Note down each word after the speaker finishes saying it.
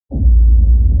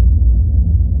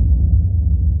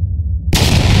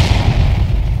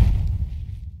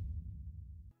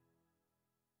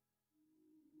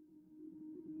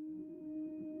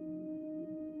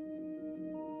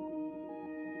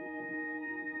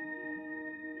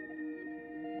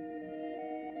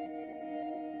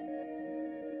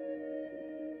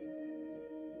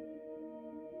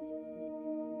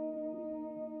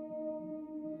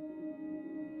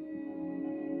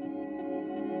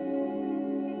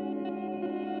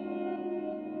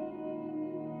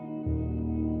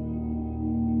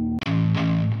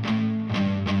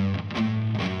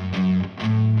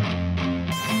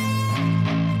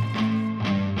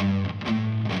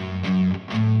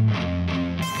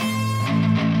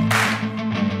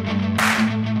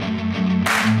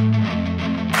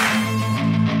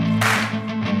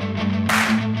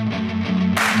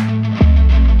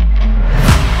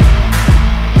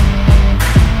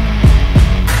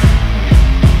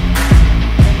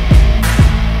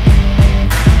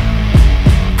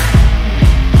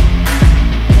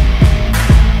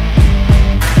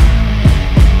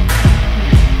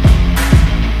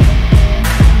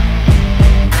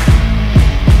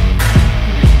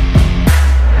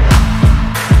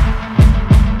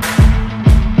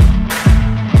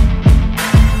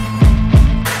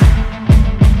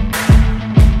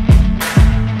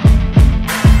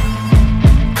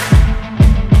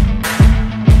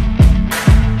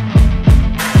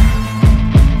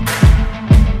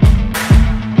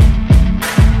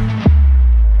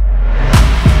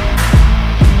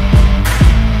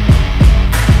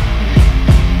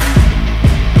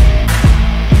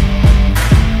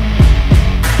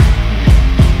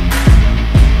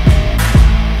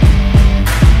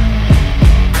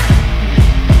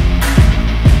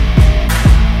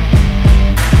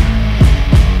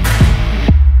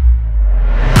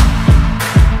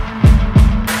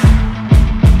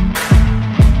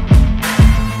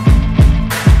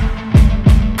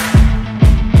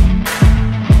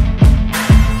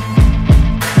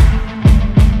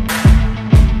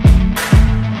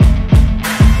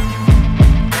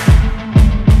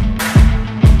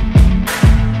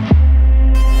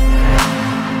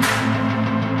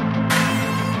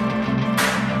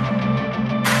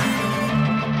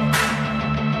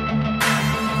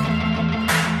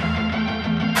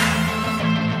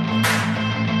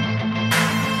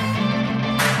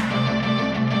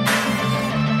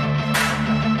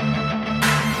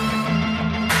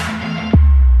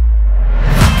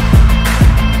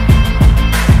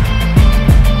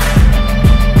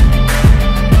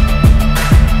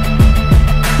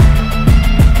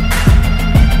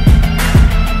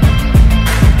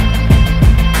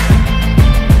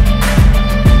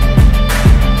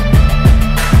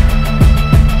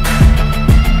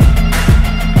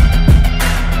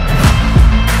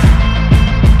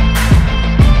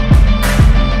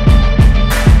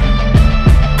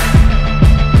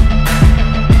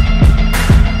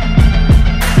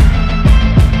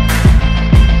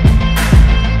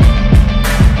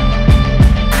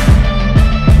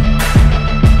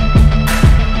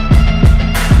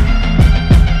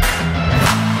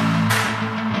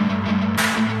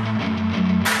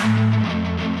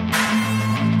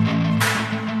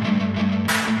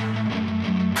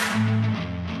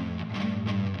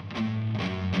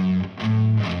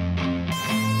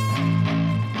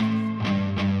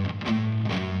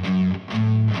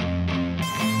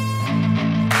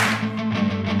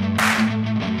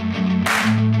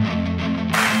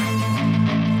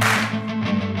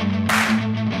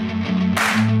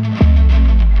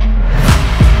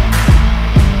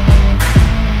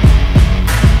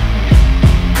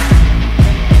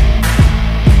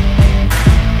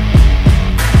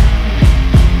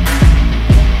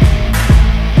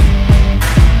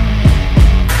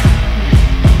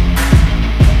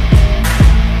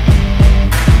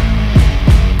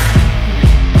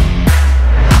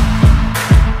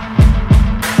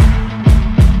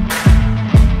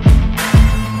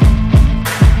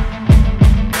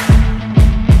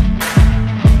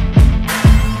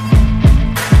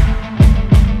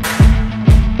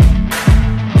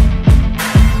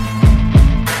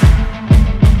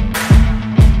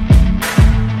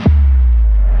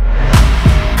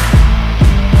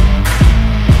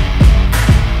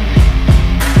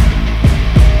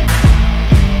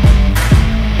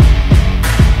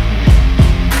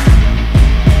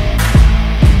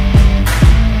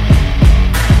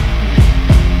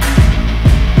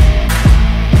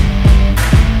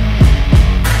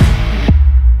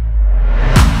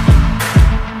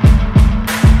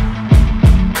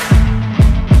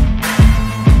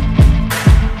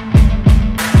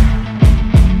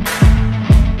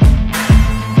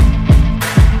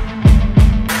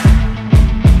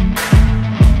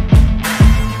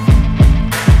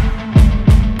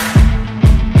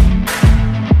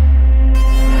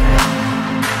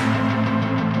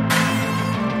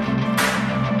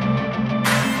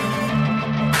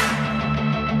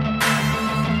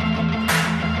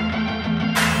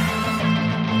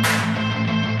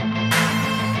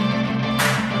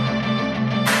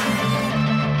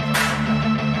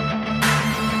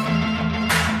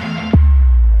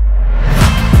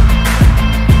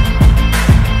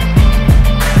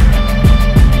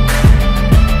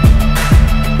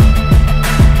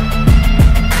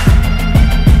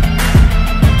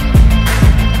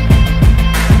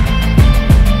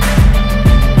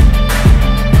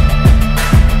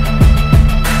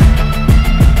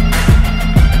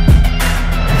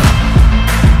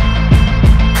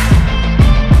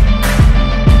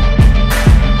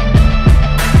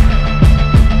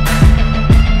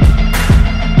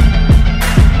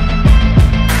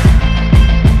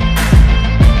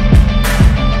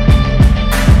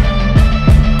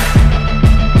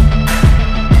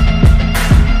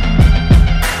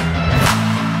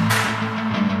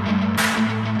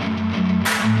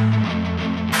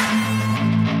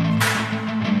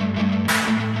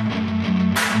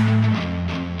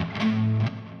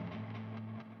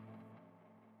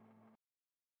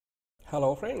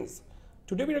Hello friends,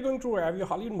 today we are going to review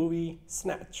Hollywood movie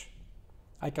Snatch.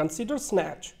 I consider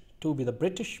Snatch to be the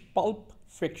British pulp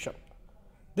fiction.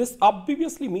 This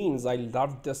obviously means I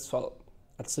love this film.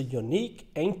 It's a unique,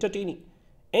 entertaining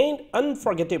and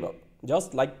unforgettable,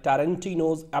 just like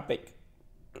Tarantino's epic.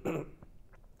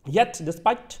 Yet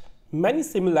despite many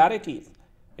similarities,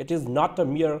 it is not a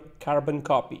mere carbon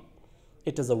copy.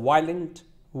 It is a violent,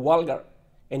 vulgar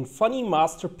and funny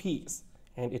masterpiece,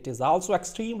 and it is also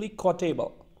extremely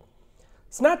quotable.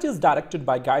 Snatch is directed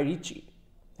by Guy Ritchie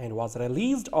and was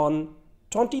released on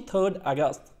 23rd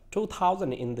August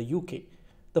 2000 in the UK.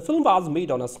 The film was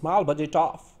made on a small budget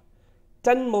of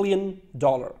 $10 million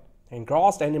and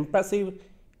grossed an impressive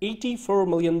 $84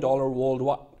 million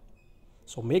worldwide,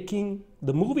 so making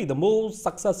the movie the most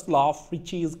successful of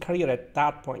Ritchie's career at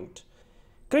that point.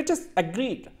 Critics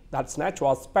agreed that Snatch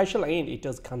was special and it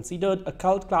is considered a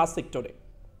cult classic today.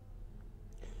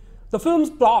 The film's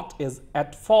plot is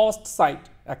at first sight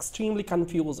extremely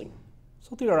confusing,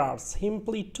 so there are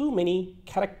simply too many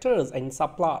characters and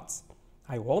subplots.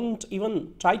 I won't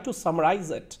even try to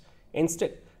summarize it.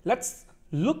 Instead, let's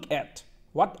look at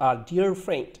what our dear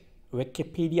friend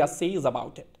Wikipedia says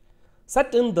about it.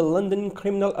 Set in the London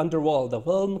criminal underworld, the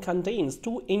film contains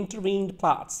two intertwined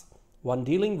plots, one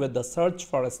dealing with the search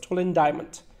for a stolen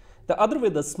diamond, the other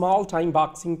with a small-time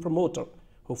boxing promoter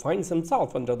who finds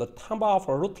himself under the thumb of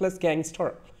a ruthless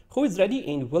gangster who is ready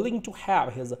and willing to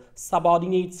have his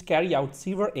subordinates carry out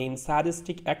severe and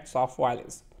sadistic acts of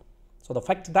violence. So the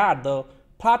fact that the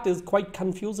plot is quite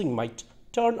confusing might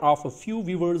turn off a few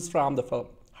viewers from the film.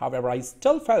 However, I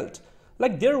still felt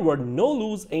like there were no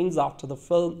loose ends after the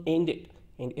film ended,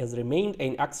 and it remained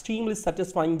an extremely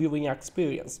satisfying viewing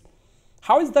experience.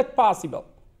 How is that possible?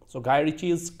 So Guy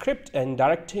Ritchie's script and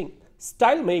directing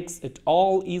style makes it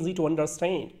all easy to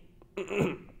understand.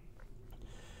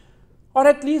 Or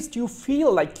at least you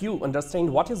feel like you understand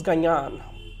what is going on.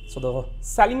 So the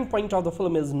selling point of the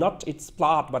film is not its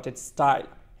plot but its style,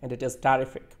 and it is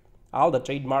terrific. All the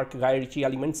trademark Guy Ritchie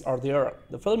elements are there.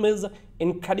 The film is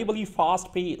incredibly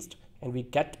fast-paced, and we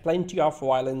get plenty of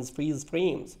violence, freeze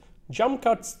frames, jump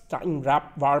cuts, time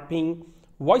warping,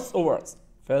 voiceovers,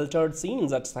 filtered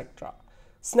scenes, etc.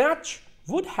 Snatch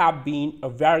would have been a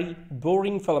very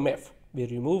boring film if we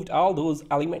removed all those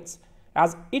elements,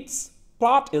 as its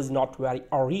plot is not very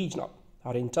original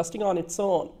or interesting on its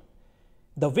own.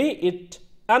 The way it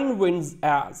unwinds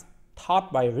as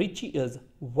thought by Ritchie is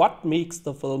what makes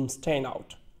the film stand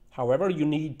out. However, you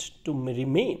need to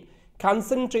remain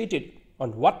concentrated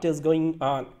on what is going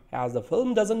on, as the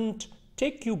film doesn't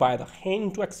take you by the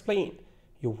hand to explain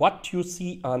you what you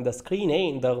see on the screen,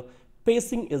 and the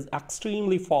pacing is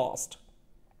extremely fast.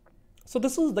 So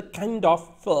this is the kind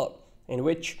of film in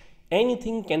which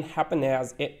anything can happen,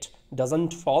 as it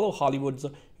doesn't follow Hollywood's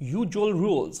usual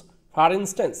rules. For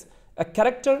instance, a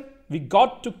character we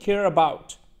got to care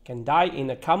about can die in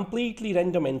a completely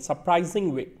random and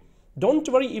surprising way. Don't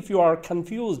worry if you are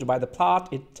confused by the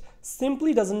plot, it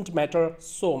simply doesn't matter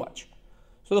so much.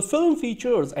 So the film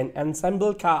features an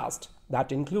ensemble cast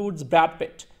that includes Brad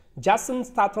Pitt, Jason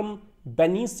Statham,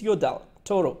 Benicio del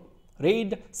Toro,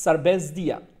 Reid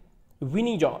Sarbedia,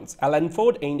 Vinnie Jones, Alan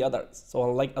Ford and others. So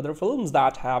unlike other films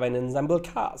that have an ensemble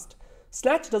cast,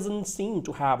 Snatch doesn't seem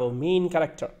to have a main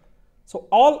character. So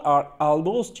all are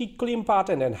almost equally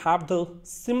important and have the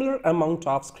similar amount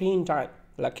of screen time.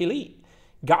 Luckily,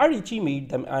 Guy Ritchie made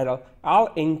them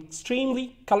all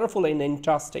extremely colorful and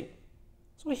interesting.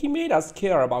 So he made us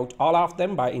care about all of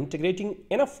them by integrating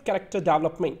enough character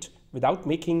development without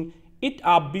making it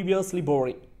obviously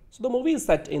boring. So the movie is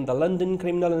set in the London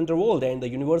criminal underworld, and the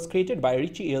universe created by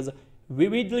Ritchie is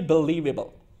vividly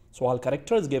believable. So all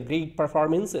characters give great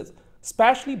performances,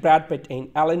 especially Brad Pitt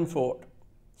and Alan Ford.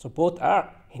 So both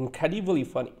are incredibly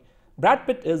funny. Brad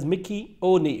Pitt is Mickey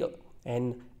O'Neill,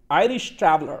 an Irish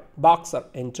traveler, boxer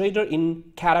and trader in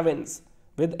caravans,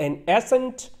 with an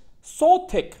accent so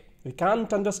thick we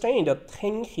can't understand a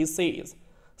thing he says.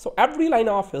 So every line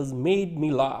of his made me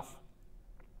laugh.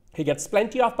 He gets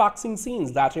plenty of boxing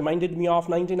scenes that reminded me of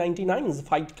 1999's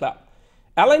Fight Club.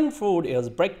 Alan Ford is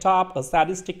Bricktop, a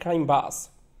sadistic crime boss.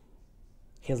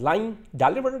 His line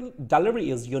delivery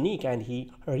is unique, and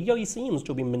he really seems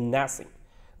to be menacing.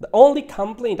 The only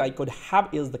complaint I could have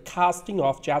is the casting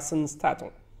of Jason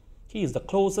Statham. He is the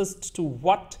closest to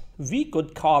what we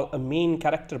could call a main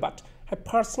character, but I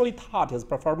personally thought his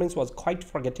performance was quite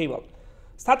forgettable.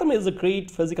 Statham is a great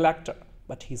physical actor,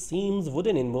 but he seems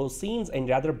wooden in most scenes and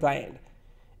rather bland.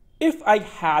 If I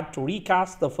had to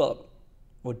recast the film,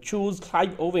 would choose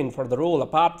Clive Owen for the role.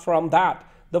 Apart from that,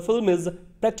 the film is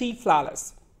pretty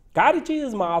flawless. Guy Ritchie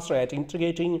is master at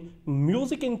integrating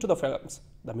music into the films.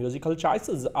 The musical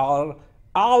choices are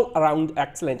all around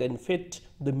excellent and fit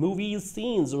the movie's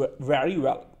scenes very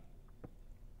well.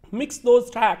 Mix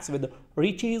those tracks with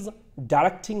Ritchie's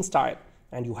directing style,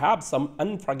 and you have some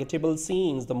unforgettable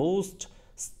scenes, the most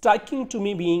striking to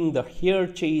me being the hair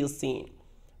chase scene,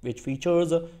 which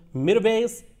features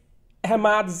Mirwais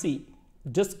Ahmadzi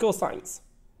disco signs.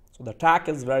 So the track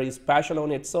is very special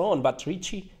on its own, but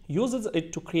Ritchie uses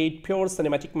it to create pure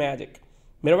cinematic magic.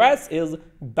 Mirwais is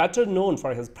better known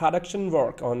for his production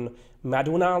work on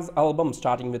Madonna's album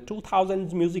starting with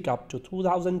 2000's music up to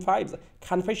 2005's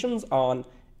Confessions on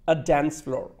a Dance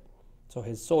Floor. So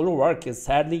his solo work is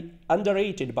sadly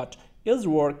underrated, but is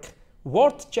work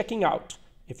worth checking out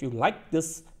if you like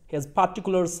his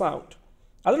particular sound.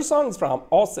 Other songs from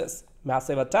Oasis,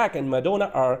 Massive Attack and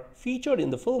Madonna are featured in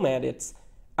the film and its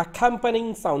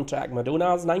accompanying soundtrack.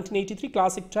 Madonna's 1983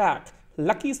 classic track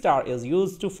Lucky Star is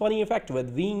used to funny effect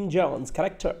with Vin Jones'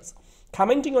 characters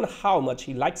commenting on how much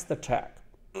he likes the track.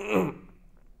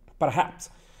 Perhaps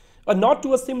a nod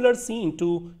to a similar scene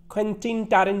to Quentin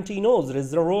Tarantino's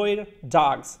Reservoir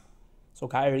Dogs. So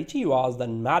Guy Ritchie was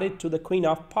then married to the Queen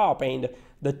of Pop, and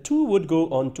the two would go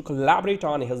on to collaborate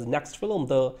on his next film,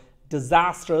 The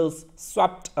Disastrous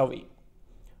Swept Away.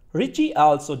 Ritchie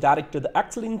also directed the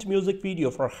excellent music video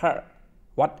for Her,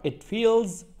 What It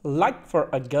Feels Like for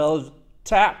a Girl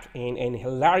track, in an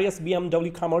hilarious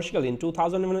BMW commercial in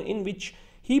 2001 in which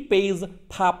he plays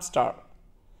pop star.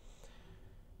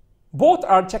 Both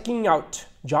are checking out.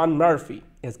 John Murphy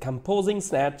is composing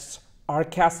Snatch's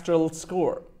orchestral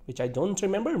score, which I don't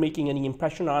remember making any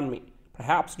impression on me,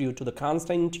 perhaps due to the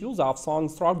constant use of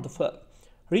songs throughout the film.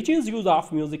 Ritchie's use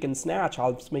of music in Snatch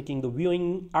helps making the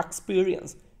viewing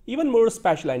experience even more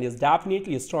special and is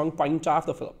definitely a strong point of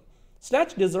the film.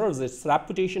 Snatch deserves its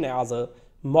reputation as a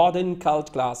modern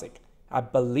cult classic. I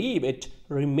believe it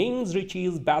remains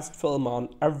Ritchie's best film on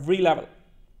every level.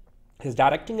 His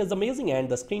directing is amazing and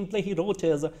the screenplay he wrote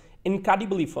is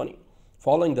incredibly funny.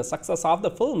 Following the success of the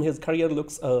film, his career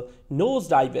looks a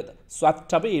nosedive with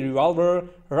Swept Away, Revolver,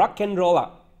 Rock and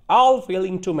Rolla, all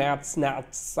failing to match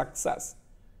Snatch's success.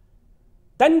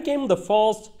 Then came the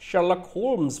first Sherlock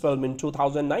Holmes film in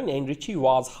 2009 and Ritchie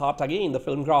was hot again, the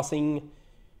film grossing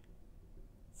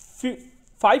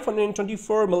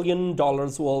 $524 million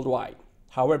worldwide.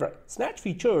 However, Snatch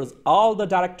features all the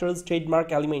director's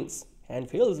trademark elements and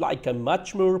feels like a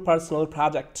much more personal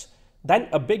project than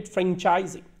a big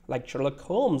franchise like Sherlock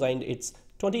Holmes and its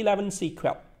 2011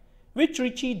 sequel, which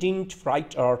Ritchie didn't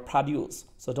write or produce.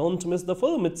 So don't miss the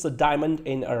film, it's a diamond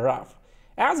in a rough.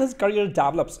 As his career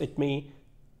develops, it may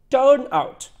turn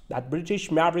out that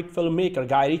British maverick filmmaker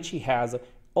Guy Ritchie has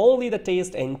only the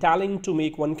taste and talent to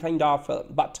make one kind of film,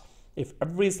 but if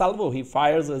every salvo he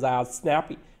fires is as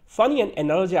snappy, funny and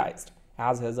energized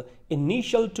as his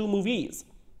initial two movies,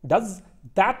 does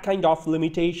that kind of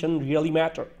limitation really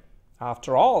matter?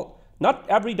 After all, not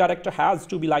every director has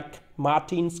to be like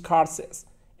Martin Scorsese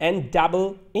and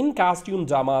dabble in costume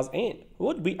dramas and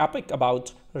would be epic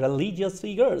about religious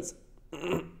figures.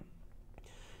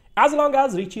 As long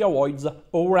as Ritchie avoids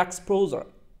overexposure,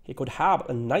 he could have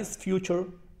a nice future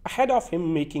ahead of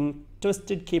him making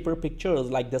twisted caper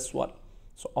pictures like this one.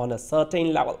 So on a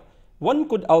certain level, one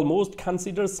could almost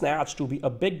consider Snatch to be a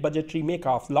big budget remake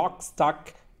of Lock,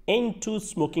 Stock and Two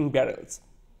Smoking Barrels.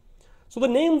 So the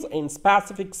names and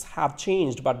specifics have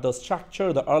changed, but the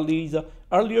structure, the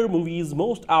earlier movie's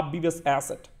most obvious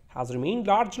asset, has remained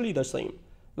largely the same.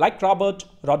 Like Robert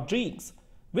Rodriguez,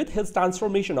 with his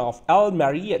transformation of El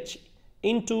Mariachi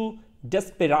into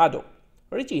Desperado,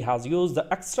 Ritchie has used the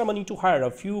extra money to hire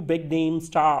a few big-name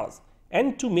stars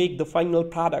and to make the final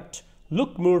product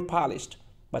look more polished.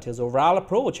 But his overall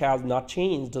approach has not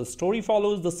changed. The story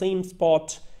follows the same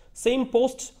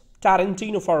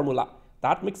post-Tarantino formula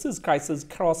that mixes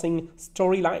crisis-crossing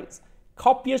storylines,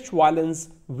 copious violence,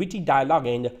 witty dialogue,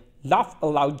 and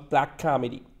laugh-aloud black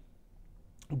comedy.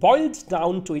 Boiled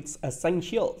down to its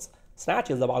essentials,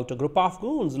 Snatch is about a group of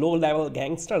goons, low-level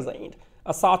gangsters, and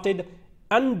assorted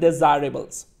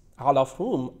undesirables, all of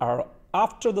whom are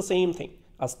after the same thing,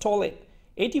 a stolen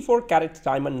 84-carat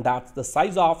diamond that's the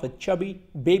size of a chubby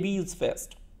baby's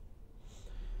fist.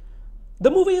 The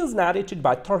movie is narrated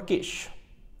by Turkish,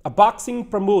 a boxing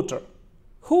promoter,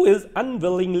 who is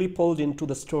unwillingly pulled into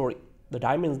the story. The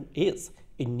diamond is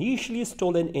initially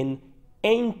stolen in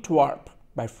Antwerp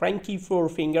by Frankie Four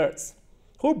Fingers,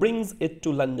 who brings it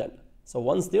to London. So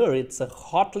once there, it's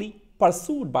hotly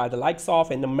pursued by the likes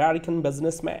of an American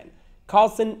businessman,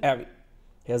 Cousin Evie,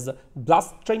 his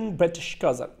blustering British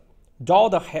cousin, Daw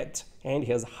the Head, and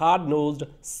his hard-nosed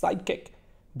sidekick,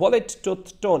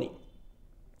 bullet-toothed Tony.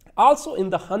 Also in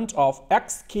the hunt of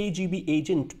ex-KGB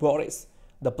agent Boris,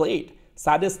 the Blade,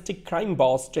 sadistic crime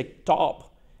boss Dick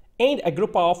Top, and a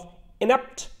group of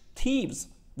inept thieves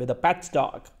with a pet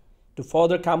dog. To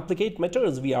further complicate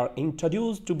matters, we are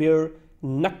introduced to bare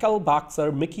knuckle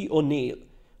boxer Mickey O'Neill,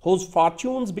 whose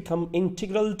fortunes become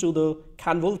integral to the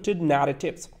convoluted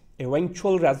narrative's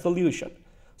eventual resolution.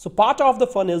 So part of the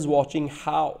fun is watching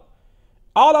how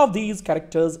all of these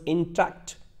characters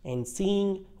interact and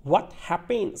seeing what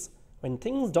happens when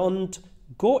things don't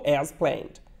go as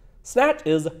planned. Snatch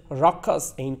is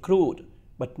raucous and crude,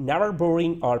 but never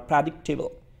boring or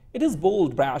predictable. It is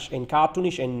bold, brash, and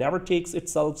cartoonish and never takes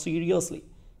itself seriously.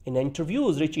 In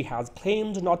interviews, Ritchie has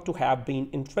claimed not to have been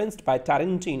influenced by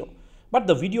Tarantino, but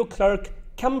the video clerk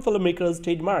cum filmmaker's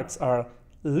trademarks are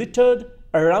littered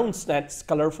around Snatch's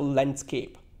colorful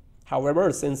landscape.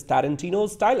 However, since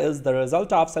Tarantino's style is the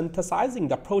result of synthesizing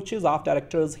the approaches of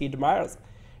directors he admires,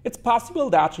 it's possible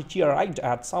that Ritchie arrived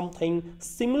at something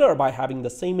similar by having the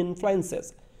same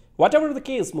influences. Whatever the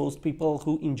case, most people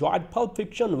who enjoyed Pulp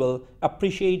Fiction will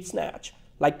appreciate Snatch.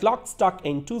 Like Lock, Stock,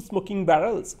 and Two Smoking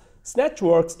Barrels, Snatch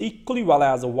works equally well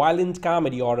as a violent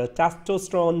comedy or a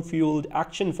testosterone-fueled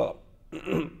action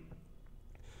film.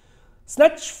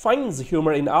 Snatch finds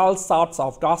humor in all sorts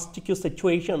of drastic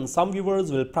situations. Some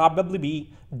viewers will probably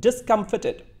be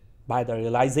discomfited by the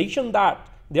realization that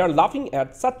they are laughing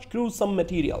at such gruesome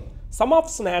material. Some of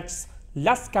Snatch's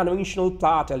less conventional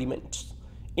plot elements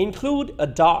include a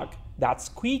dog that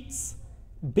squeaks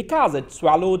because it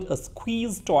swallowed a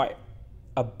squeeze toy,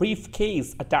 a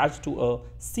briefcase attached to a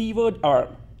severed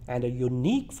arm, and a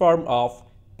unique form of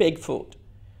pig food.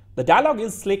 The dialogue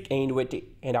is slick and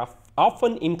witty, and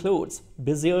often includes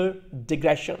bizarre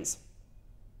digressions.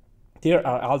 There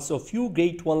are also a few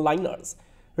great one-liners.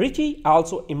 Ritchie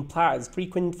also implies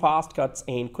frequent fast cuts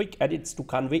and quick edits to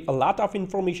convey a lot of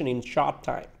information in short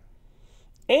time.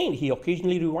 And he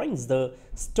occasionally rewinds the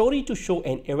story to show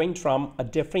an event from a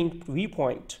different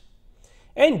viewpoint.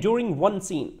 And during one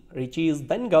scene, Ritchie's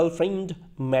then-girlfriend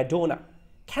Madonna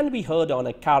can be heard on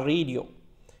a car radio.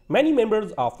 Many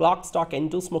members of Lock, Stock,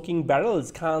 and Two Smoking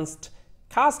Barrels cast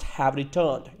have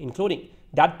returned, including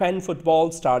deadpan football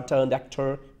star turned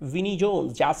actor Vinnie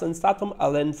Jones, Jason Statham,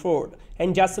 Alan Ford,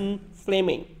 and Jason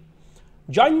Fleming.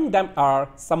 Joining them are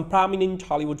some prominent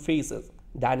Hollywood faces.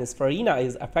 Dennis Farina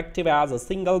is effective as a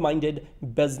single-minded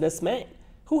businessman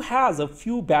who has a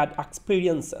few bad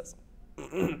experiences.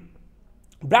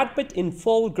 Brad Pitt in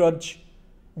full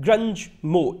grunge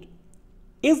mode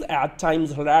is at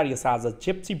times hilarious as a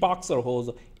gypsy boxer whose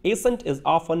accent is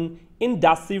often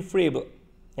indecipherable.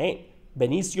 And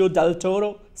Benicio del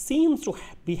Toro seems to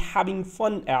be having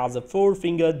fun as a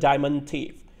four-fingered diamond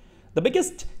thief. The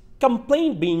biggest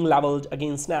complaint being leveled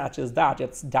against Snatch is that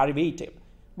it's derivative,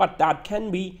 but that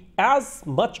can be as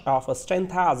much of a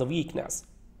strength as a weakness.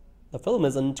 The film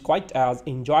isn't quite as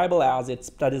enjoyable as its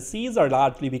predecessor,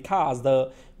 largely because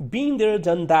the been there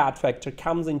done that factor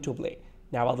comes into play.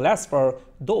 Nevertheless, for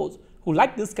those who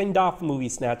like this kind of movie,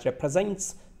 Snatch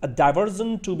represents a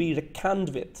diversion to be reckoned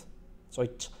with. So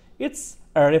it's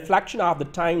a reflection of the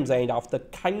times and of the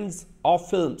kinds of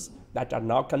films that are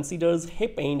now considered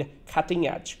hip and cutting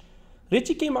edge.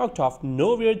 Ritchie came out of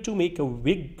nowhere to make a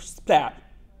big splash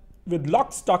with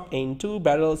Lock, Stock, and Two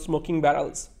Smoking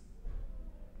Barrels.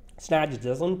 Snatch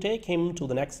doesn't take him to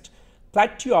the next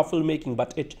plateau of filmmaking,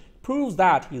 but it proves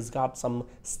that he's got some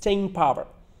staying power.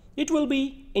 It will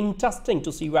be interesting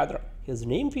to see whether his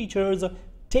name features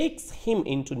takes him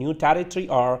into new territory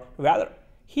or whether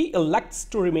he elects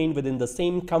to remain within the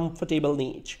same comfortable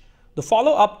niche. The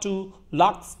follow-up to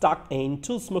Lock, Stock, and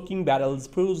Two Smoking Barrels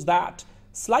proves that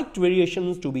slight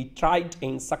variations to be tried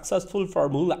and successful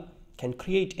formula can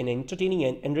create an entertaining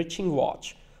and enriching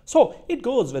watch. So it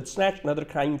goes with Snatch, another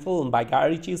crime film by Guy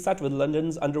Ritchie set with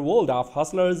London's underworld of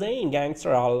hustlers and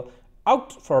gangsters all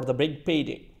out for the big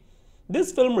payday.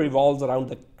 This film revolves around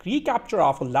the recapture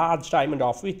of a large diamond,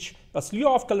 of which a slew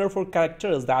of colorful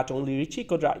characters that only Ritchie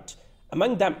could write.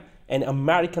 Among them, an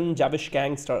American Jewish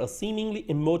gangster, a seemingly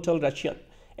immortal Russian,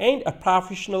 and a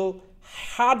professional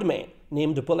hardman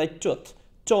named Bullet Tooth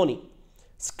Tony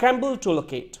scramble to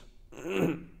locate.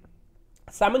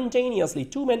 Simultaneously,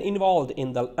 two men involved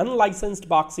in the unlicensed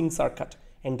boxing circuit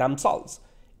and themselves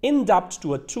in debt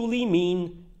to a truly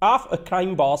mean of a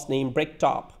crime boss named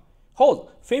Bricktop, whose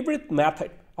favorite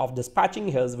method of dispatching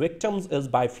his victims is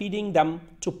by feeding them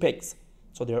to pigs.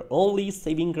 So their only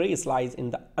saving grace lies in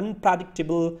the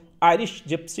unpredictable Irish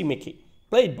gypsy Mickey,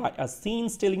 played by a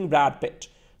scene-stealing Brad Pitt,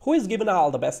 who is given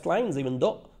all the best lines even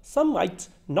though some might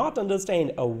not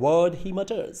understand a word he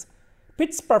mutters.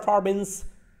 Pitt's performance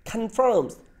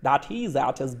confirms that he is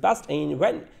at his best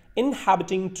when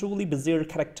inhabiting truly bizarre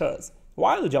characters,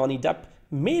 while Johnny Depp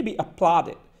may be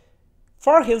applauded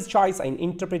for his choice and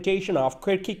interpretation of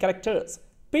quirky characters.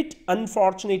 Pitt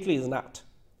unfortunately is not.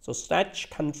 So Snatch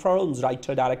confirms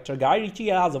writer-director Guy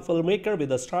Ritchie as a filmmaker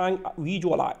with a strong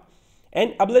visual eye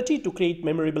and ability to create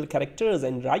memorable characters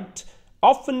and write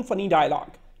often funny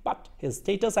dialogue. But his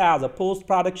status as a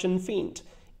post-production fiend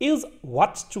is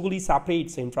what truly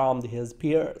separates him from his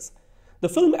peers. The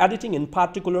film editing, in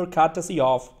particular courtesy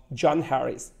of John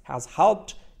Harris, has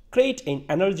helped create an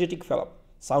energetic film.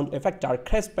 Sound effects are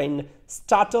crisp and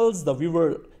startles the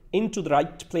viewer into the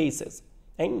right places.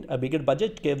 And a bigger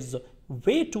budget gives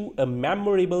way to a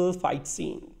memorable fight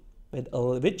scene,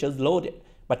 which is loaded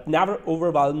but never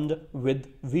overwhelmed with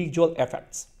visual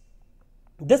effects.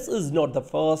 This is not the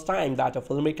first time that a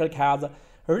filmmaker has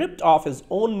ripped off his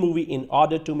own movie in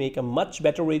order to make a much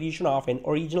better edition of an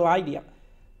original idea.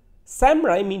 Sam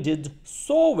Raimi did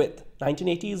so with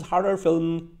 1980s horror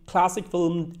film, classic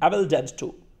film Evil Dead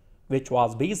 2, which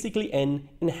was basically an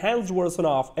enhanced version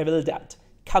of Evil Dead,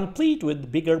 complete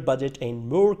with bigger budget and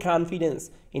more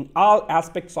confidence in all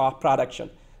aspects of production.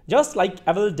 Just like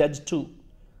Evil Dead 2,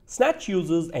 Snatch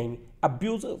uses and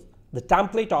abuses the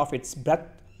template of its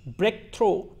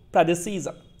breakthrough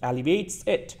predecessor, elevates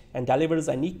it, and delivers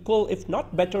an equal if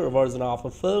not better version of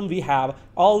a film we have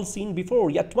all seen before,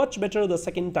 yet much better the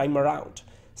second time around.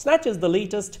 Snatch is the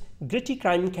latest gritty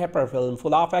crime caper film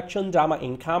full of action, drama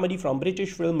and comedy from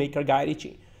British filmmaker Guy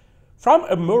Ritchie. From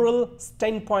a moral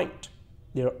standpoint,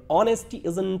 their honesty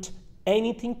isn't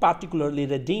anything particularly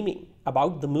redeeming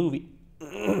about the movie.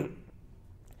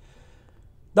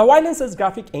 The violence is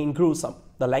graphic and gruesome,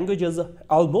 the language is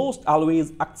almost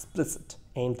always explicit,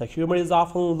 and the humor is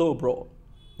often lowbrow.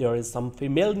 There is some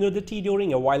female nudity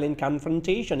during a violent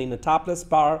confrontation in a topless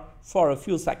bar for a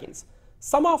few seconds.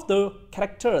 Some of the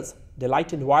characters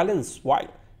delight in violence while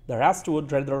the rest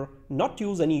would rather not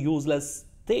use any useless.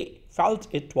 They felt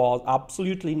it was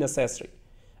absolutely necessary.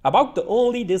 About the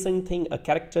only decent thing a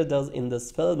character does in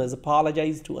this film is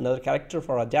apologize to another character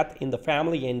for a death in the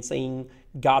family and saying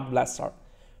God bless her.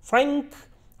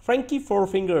 Frankie Four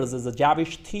Fingers is a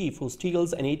Javish thief who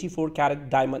steals an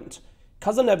 84-carat diamond.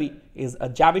 Cousin Avi is a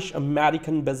Javish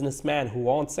American businessman who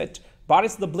wants it.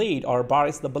 Boris the Blade, or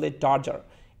Boris the Bullet Dodger,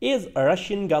 is a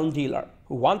Russian gun dealer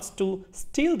who wants to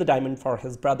steal the diamond for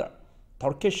his brother.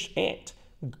 Turkish Aunt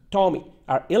Tommy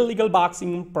are illegal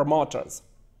boxing promoters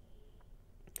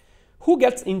who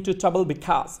gets into trouble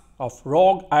because of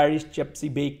rogue Irish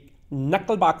gypsy bake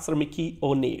knuckle boxer Mickey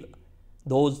O'Neill.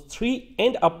 Those three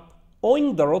end up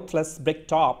owing the ruthless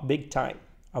Bricktop big time,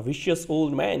 a vicious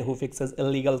old man who fixes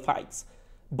illegal fights.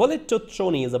 Bullet Tooth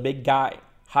Tony is a big guy,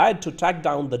 hired to track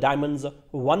down the diamond's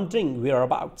wandering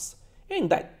whereabouts. And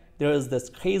then there is this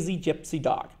crazy gypsy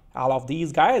dog. All of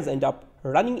these guys end up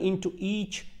running into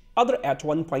each other at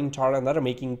one point or another,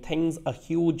 making things a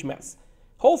huge mess.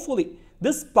 Hopefully,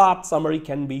 this plot summary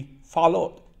can be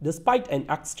followed despite an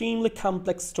extremely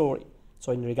complex story.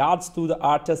 So in regards to the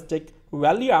artistic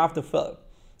value of the film,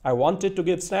 I wanted to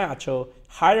give Snatch a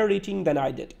higher rating than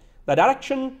I did. The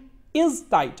direction is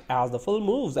tight as the film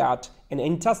moves at an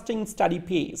interesting steady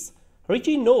pace.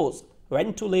 Ritchie knows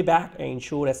when to lay back and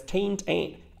show restraint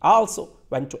and also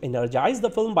when to energize the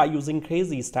film by using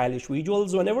crazy stylish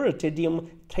visuals whenever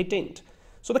tedium threatened.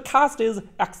 So the cast is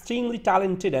extremely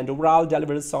talented and overall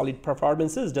delivers solid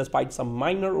performances despite some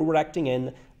minor overacting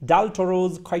and Del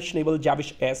Toro's questionable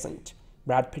Javish accent.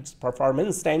 Brad Pitt's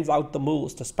performance stands out the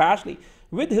most, especially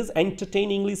with his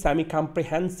entertainingly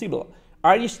semi-comprehensible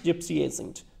Irish gypsy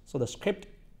accent. So the script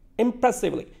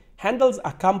impressively handles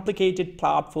a complicated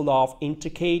plot full of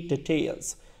intricate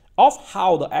details of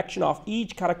how the action of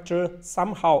each character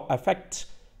somehow affects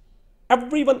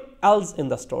everyone else in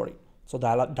the story. So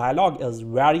the dialogue is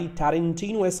very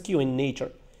Tarantino-esque in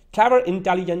nature, clever,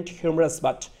 intelligent, humorous,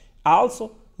 but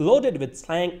also loaded with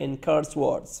slang and curse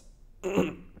words.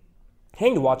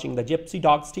 And watching the gypsy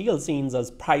dog steal scenes is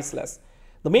priceless.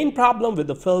 The main problem with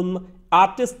the film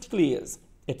artistically is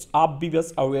its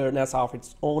obvious awareness of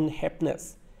its own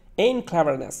hipness and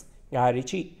cleverness. Guy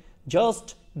Ritchie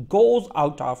just goes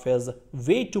out of his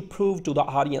way to prove to the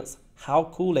audience how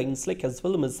cool and slick his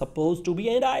film is supposed to be,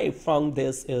 and I found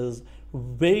this is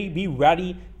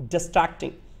very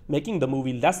distracting, making the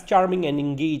movie less charming and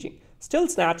engaging. Still,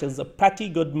 Snatch is a pretty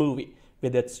good movie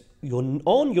with its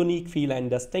own unique feel and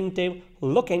distinctive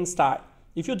look and style.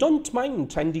 If you don't mind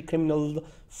trendy criminal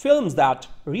films that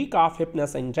reek of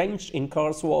hipness and drenched in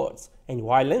curse words and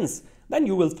violence, then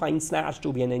you will find Snatch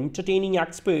to be an entertaining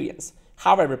experience.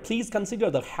 However, please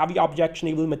consider the heavy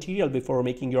objectionable material before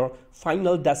making your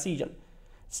final decision.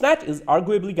 Snatch is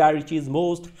arguably Guy Ritchie's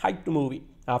most hyped movie.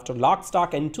 After Lock,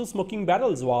 Stock and Two Smoking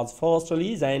Barrels was first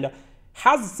released and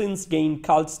has since gained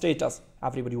cult status,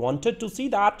 everybody wanted to see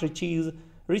that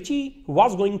Ritchie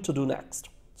was going to do next.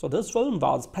 So this film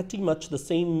was pretty much the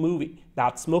same movie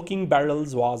that Smoking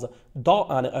Barrels was, though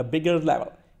on a bigger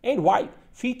level, and while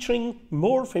featuring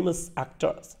more famous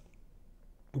actors.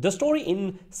 The story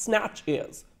in Snatch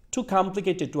is too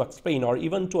complicated to explain or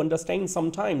even to understand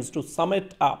sometimes. To sum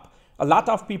it up, a lot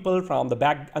of people from the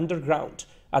back underground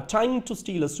are trying to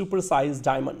steal a supersized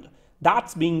diamond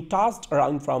that's being tossed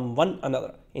around from one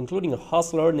another, including a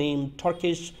hustler named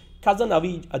Turkish cousin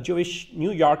Avi, a Jewish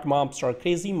New York mobster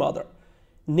crazy mother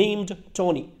named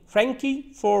Tony,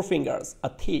 Frankie Four Fingers, a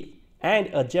thief, and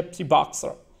a gypsy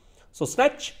boxer. So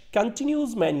Snatch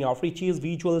continues many of Ritchie's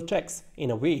visual tricks.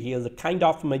 In a way, he is a kind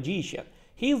of magician.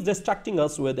 He is distracting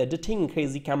us with editing,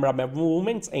 crazy camera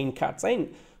movements and cuts,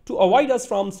 and to avoid us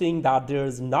from seeing that there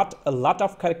is not a lot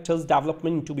of characters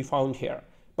development to be found here.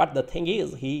 But the thing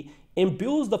is, he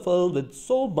imbues the film with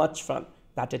so much fun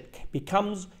that it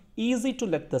becomes easy to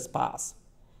let this pass.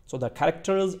 So the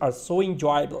characters are so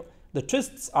enjoyable. The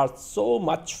twists are so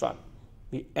much fun.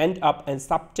 We end up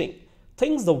accepting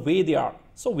things the way they are,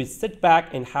 so we sit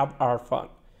back and have our fun.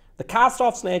 The cast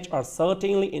of Snatch are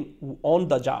certainly on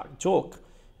the joke.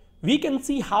 We can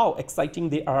see how exciting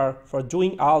they are for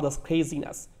doing all this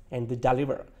craziness, and they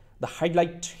deliver. The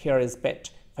highlight here is Pitt,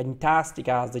 fantastic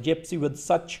as the gypsy with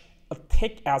such a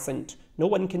thick accent. No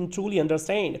one can truly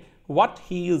understand what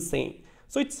he is saying.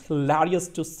 So it's hilarious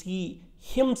to see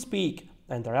him speak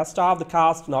and the rest of the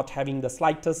cast not having the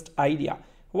slightest idea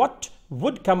what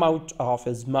would come out of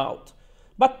his mouth.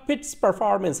 But Pitt's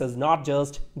performance is not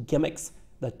just gimmicks,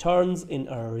 the turns in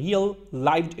a real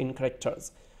lived-in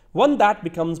characters. One that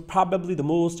becomes probably the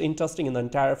most interesting in the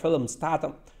entire film,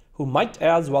 Statham, who might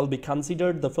as well be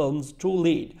considered the film's true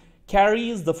lead,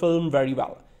 carries the film very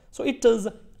well. So it is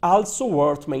also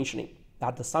worth mentioning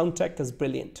that the soundtrack is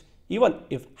brilliant, even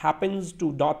if happens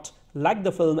to not like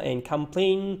the film and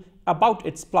complain about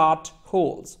its plot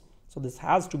holes. So this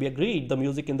has to be agreed, the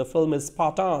music in the film is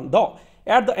spot on, though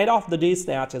at the end of the day,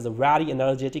 Snatch is a very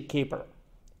energetic caper.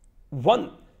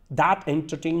 One that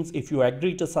entertains if you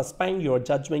agree to suspend your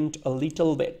judgment a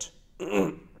little bit.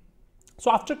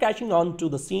 So after catching on to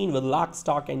the scene with Lock,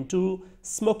 Stock and Two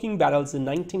Smoking Barrels in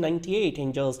 1998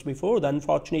 and just before the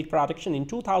unfortunate production in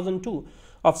 2002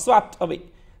 of Swept Away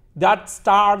that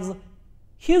stars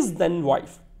his then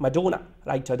wife Madonna,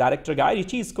 writer-director Guy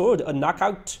Ritchie scored a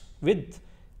knockout with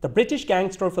the British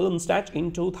gangster film Snatch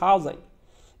in 2000.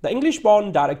 The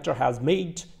English-born director has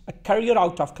made a career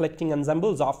out of collecting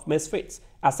ensembles of misfits,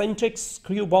 eccentric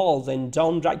screwballs and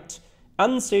downright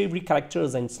unsavory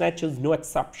characters, and Snatch is no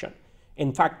exception.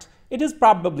 In fact, it is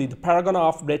probably the paragon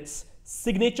of Britt's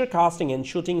signature casting and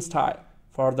shooting style.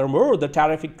 Furthermore, the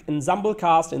terrific ensemble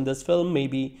cast in this film may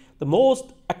be the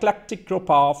most eclectic group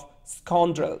of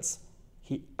scoundrels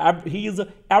he's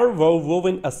ever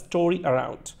woven a story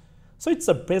around. So it's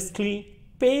a briskly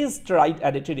paced ride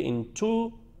edited in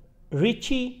true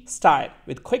Ritchie style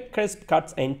with quick crisp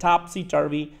cuts and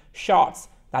topsy-turvy shots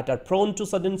that are prone to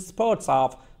sudden spurts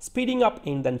of speeding up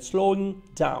and then slowing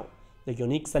down. The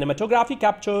unique cinematography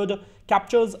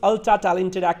captures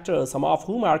ultra-talented actors, some of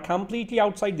whom are completely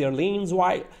outside their lanes,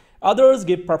 while others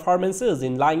give performances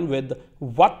in line with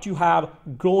what you have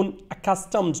grown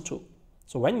accustomed to.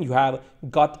 So when you have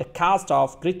got a cast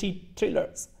of gritty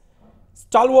thrillers,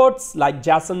 stalwarts like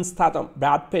Jason Statham,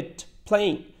 Brad Pitt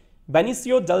playing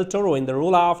Benicio del Toro in the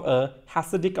role of a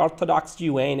Hasidic Orthodox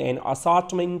Jew, and an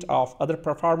assortment of other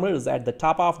performers at the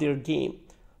top of their game.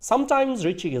 Sometimes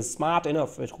Ritchie is smart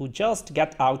enough to just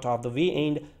get out of the way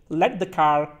and let the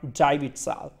car drive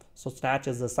itself. So Snatch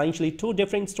is essentially two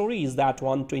different stories that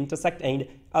want to intersect and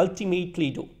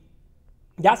ultimately do.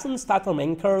 Jason Statham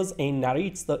anchors and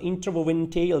narrates the interwoven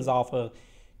tales of a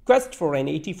quest for an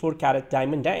 84-carat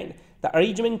diamond and the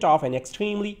arrangement of an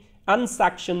extremely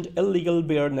unsanctioned, illegal,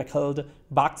 bare-knuckled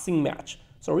boxing match.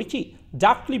 So Ritchie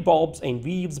deftly bobs and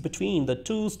weaves between the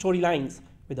two storylines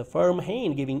with a firm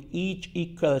hand giving each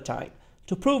equal time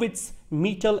to prove its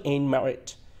mettle and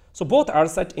merit. So both are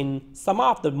set in some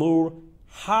of the more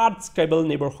hardscrabble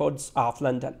neighborhoods of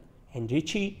London, and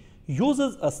Ritchie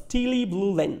uses a steely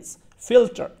blue lens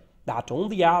filter that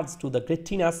only adds to the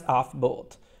grittiness of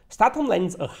both. Statham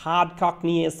lends a hard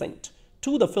Cockney accent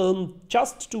to the film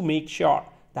just to make sure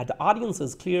that the audience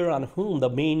is clear on whom the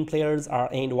main players are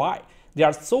and why they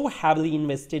are so heavily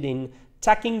invested in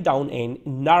tracking down an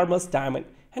enormous diamond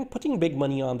and putting big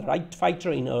money on the right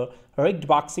fighter in a rigged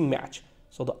boxing match.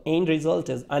 So the end result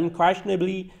is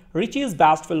unquestionably Ritchie's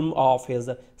best film of his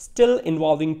still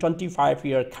involving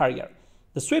 25-year career.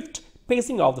 The swift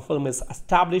pacing of the film is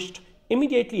established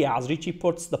immediately as Ritchie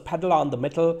puts the pedal on the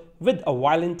metal with a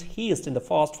violent haste in the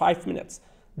first 5 minutes.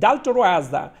 Del Toro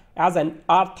as an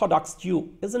orthodox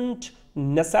Jew isn't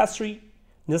necessarily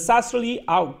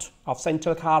out of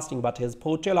central casting, but his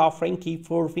portrayal of Frankie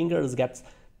Four Fingers gets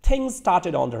things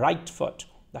started on the right foot.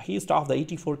 The Heist of the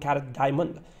 84-carat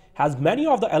diamond has many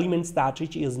of the elements that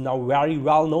Ritchie is now very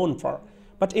well known for,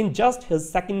 but in just his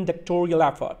second directorial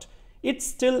effort, it's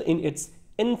still in its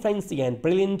infancy and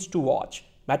brilliant to watch.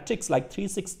 Metrics like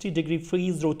 360-degree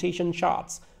freeze rotation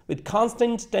shots with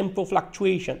constant tempo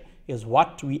fluctuation is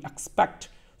what we expect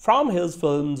from his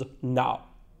films now.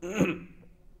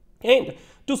 And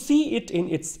to see it in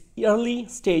its early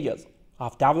stages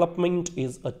of development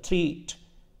is a treat.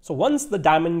 So once the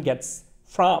diamond gets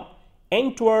from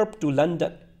Antwerp to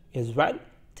London is when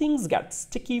things get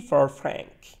sticky for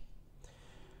Frank.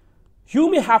 You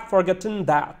may have forgotten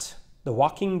that The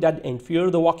Walking Dead and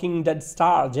Fear the Walking Dead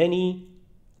star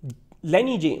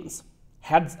Lenny James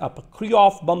heads up a crew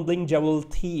of bumbling jewel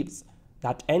thieves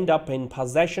that end up in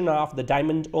possession of the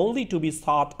diamond only to be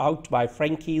sought out by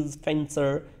Frankie's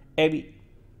fencer Abby.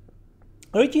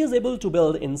 Ritchie is able to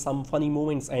build in some funny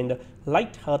moments and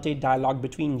light-hearted dialogue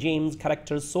between James'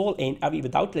 character's soul and Abby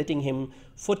without letting him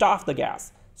foot off the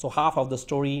gas. So half of the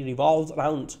story revolves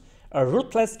around a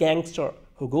ruthless gangster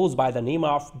who goes by the name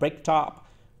of Bricktop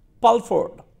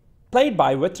Pulford, played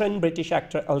by veteran British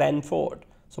actor Alan Ford.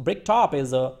 So Bricktop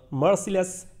is a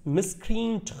merciless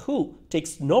miscreant who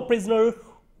takes no prisoner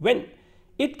when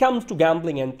it comes to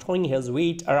gambling and throwing his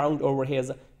weight around over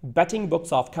his betting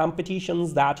books of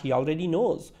competitions that he already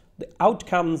knows the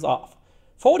outcomes of.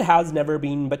 Ford has never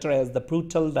been better as the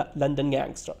brutal London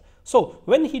gangster. So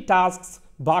when he tasks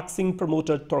boxing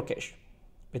promoter Turkish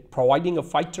with providing a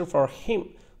fighter for him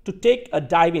to take a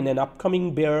dive in an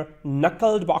upcoming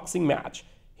bare-knuckled boxing match,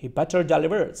 he better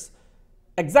delivers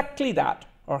exactly that,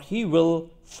 or he will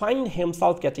find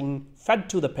himself getting fed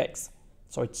to the pigs.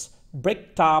 So it's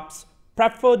Bricktop's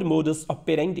preferred modus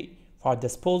operandi for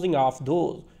disposing of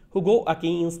those who go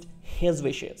against his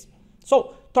wishes.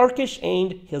 So Turkish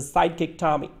and his sidekick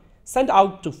Tommy send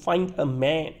out to find a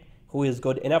man who is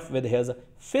good enough with his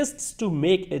fists to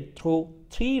make it through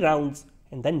 3 rounds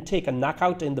and then take a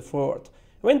knockout in the 4th.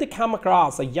 When they come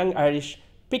across a young Irish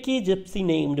picky gypsy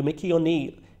named Mickey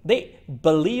O'Neill, they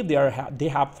believe they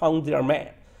have found their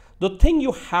man. The thing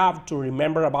you have to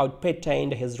remember about Pitt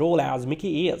and his role as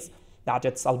Mickey is that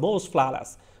it's almost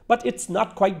flawless. But it's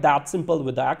not quite that simple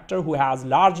with the actor who has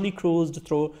largely cruised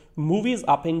through movies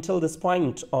up until this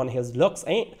point on his looks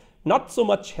and not so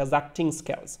much his acting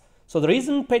skills. So the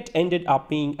reason Pitt ended up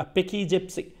being a picky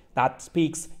gypsy that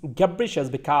speaks gibberish is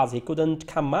because he couldn't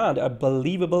command a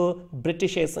believable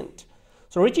British accent.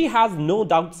 So Ritchie has no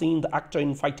doubt seen the actor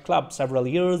in Fight Club several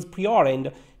years prior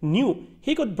and knew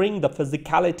he could bring the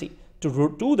physicality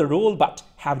to the role, but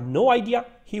have no idea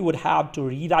he would have to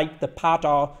rewrite the part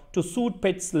to suit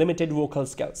Pitt's limited vocal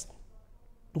skills.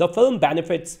 The film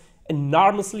benefits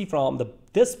enormously from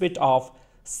this bit of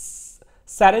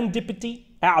serendipity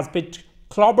as Pitt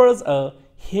clobbers a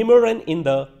Himmeran in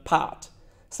the part.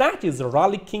 Snatch is a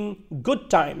rollicking good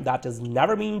time that is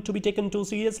never meant to be taken too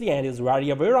seriously and is very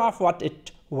aware of what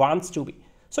it wants to be.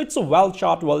 So it's a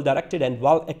well-shot, well-directed and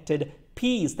well-acted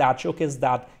piece that showcases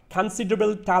that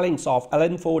considerable talents of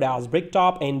Alan Ford as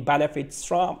Bricktop and benefits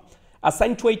from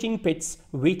accentuating Pitt's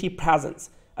weighty presence.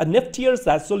 A niftier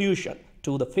solution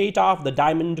to the fate of the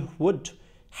diamond would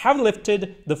have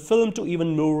lifted the film to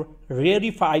even more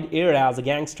rarefied air as a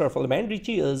gangster film, and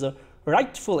Ritchie is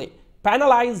rightfully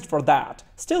penalized for that.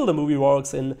 Still, the movie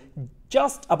works in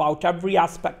just about every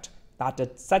aspect that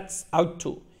it sets out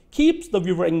to, keeps the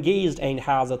viewer engaged and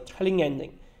has a thrilling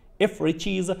ending. If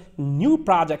Ritchie's new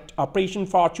project Operation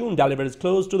Fortune delivers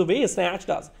close to the way Snatch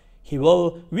does, we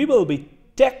will be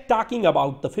talking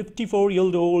about the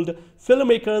 54-year-old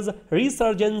filmmaker's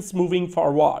resurgence moving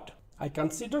forward. I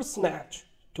consider Snatch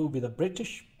to be the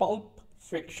British pulp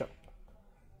fiction.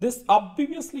 This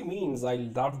obviously means I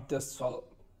love this film.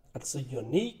 It's a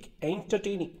unique,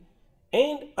 entertaining,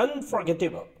 and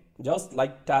unforgettable, just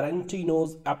like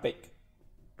Tarantino's epic.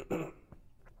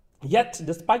 Yet,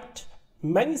 despite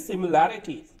many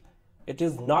similarities, it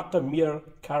is not a mere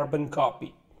carbon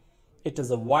copy. It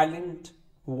is a violent,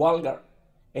 vulgar,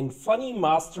 and funny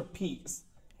masterpiece,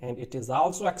 and it is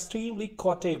also extremely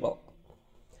quotable.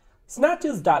 Snatch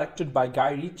is directed by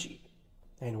Guy Ritchie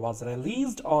and was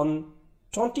released on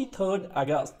 23rd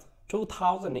August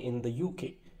 2000 in the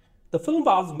UK. The film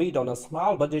was made on a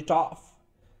small budget of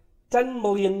 $10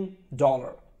 million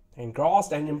and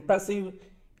grossed an impressive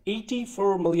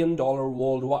 $84 million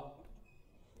worldwide,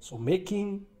 so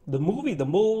making the movie the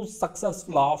most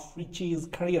successful of Ritchie's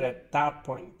career at that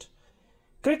point.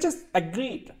 Critics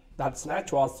agreed that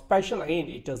Snatch was special and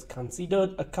it is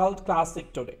considered a cult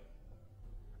classic today.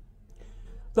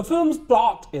 The film's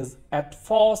plot is at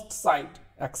first sight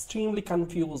extremely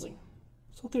confusing.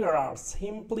 So there are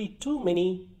simply too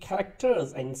many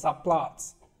characters and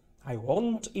subplots. I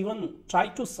won't even try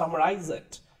to summarize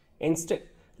it. Instead,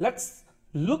 let's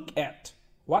look at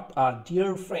what our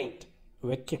dear friend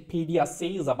Wikipedia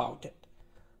says about it.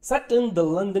 Set in the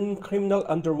London criminal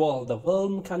underworld, the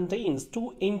film contains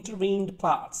two intertwined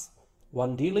plots,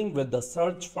 one dealing with the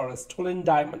search for a stolen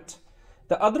diamond,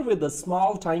 the other with a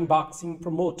small-time boxing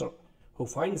promoter who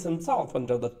finds himself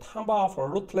under the thumb of a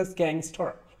ruthless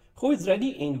gangster who is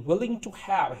ready and willing to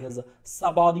have his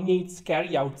subordinates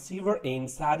carry out severe and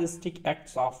sadistic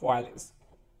acts of violence.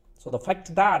 So the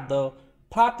fact that the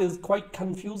plot is quite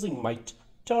confusing might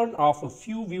turn off a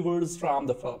few viewers from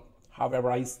the film.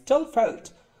 However, I still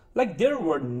felt like there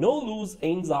were no loose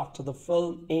ends after the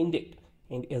film ended,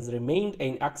 and it has remained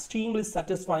an extremely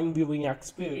satisfying viewing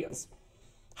experience.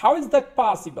 How is that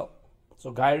possible?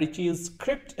 So Guy Ritchie's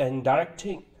script and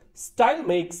directing style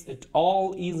makes it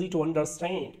all easy to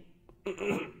understand.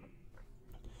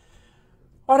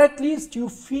 Or at least you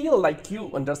feel like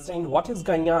you understand what is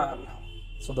going on.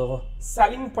 So the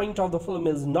selling point of the film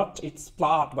is not its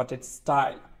plot but its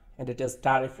style, and it is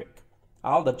terrific.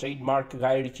 All the trademark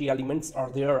Guy Ritchie elements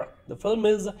are there. The film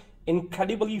is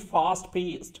incredibly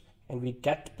fast-paced, and we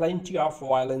get plenty of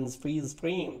violence, freeze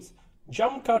frames,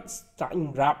 jump cuts,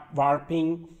 time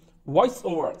warping,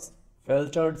 voiceovers,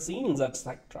 filtered scenes,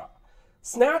 etc.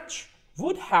 Snatch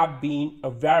would have been a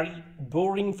very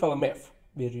boring film if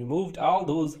we removed all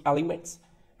those elements,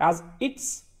 as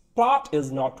its plot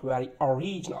is not very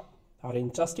original or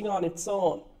interesting on its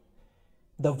own.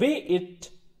 The way it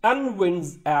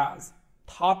unwinds as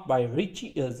thought by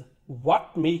Ritchie is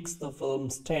what makes the film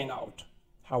stand out.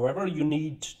 However, you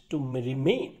need to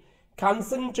remain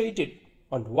concentrated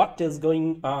on what is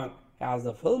going on, as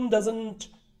the film doesn't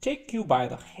take you by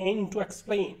the hand to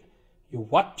explain you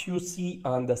what you see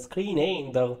on the screen,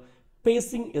 and the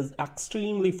pacing is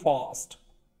extremely fast.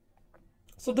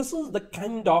 So this is the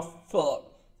kind of film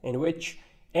in which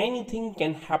anything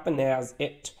can happen, as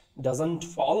it doesn't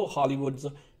follow Hollywood's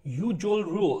usual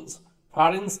rules.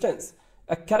 For instance,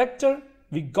 a character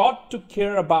we got to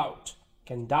care about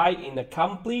can die in a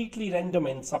completely random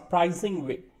and surprising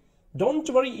way. Don't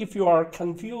worry if you are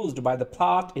confused by the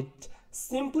plot, it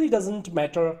simply doesn't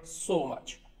matter so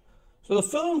much. So the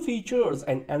film features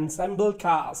an ensemble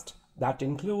cast that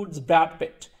includes Brad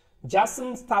Pitt,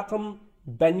 Jason Statham,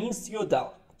 Benicio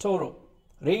del Toro,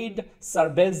 Reid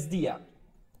Sarbedia,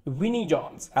 Vinnie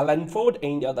Jones, Alan Ford,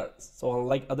 and others. So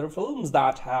unlike other films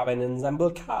that have an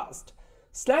ensemble cast,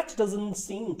 Snatch doesn't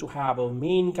seem to have a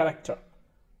main character.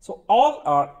 So all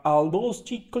are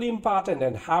almost equally important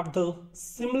and have the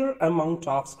similar amount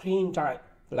of screen time.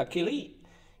 Luckily,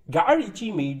 Guy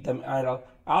Ritchie made them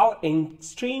all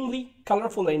extremely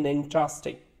colorful and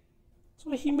interesting.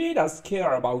 So he made us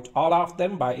care about all of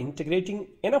them by integrating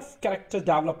enough character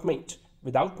development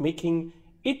without making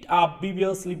it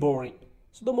obviously boring.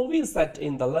 So the movie is set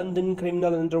in the London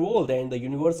criminal underworld, and the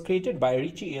universe created by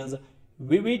Ritchie is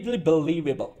vividly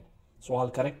believable. So all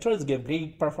characters give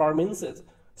great performances,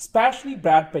 especially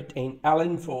Brad Pitt and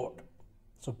Alan Ford.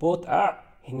 So both are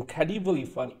incredibly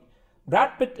funny.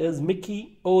 Brad Pitt is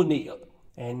Mickey O'Neill,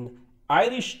 an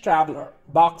Irish traveler,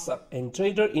 boxer, and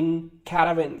trader in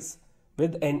caravans,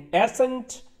 with an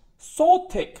accent so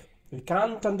thick we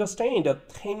can't understand a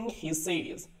thing he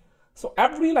says. So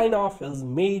every line of his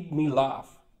made me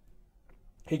laugh.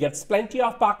 He gets plenty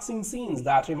of boxing scenes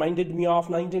that reminded me of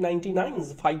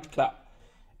 1999's Fight Club.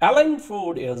 Alan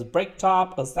Ford is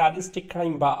Bricktop, a sadistic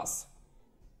crime boss.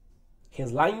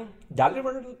 His line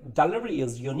delivery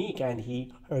is unique, and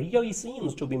he really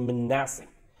seems to be menacing.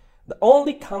 The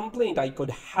only complaint I could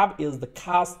have is the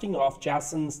casting of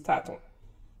Jason Statham.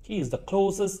 He is the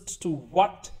closest to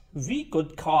what we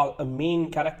could call a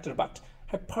main character, but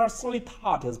I personally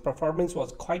thought his performance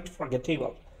was quite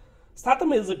forgettable.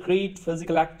 Statham is a great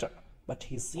physical actor, but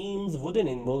he seems wooden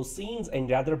in most scenes and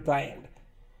rather bland.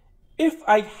 If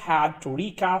I had to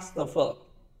recast the film,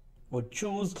 would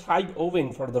choose Clive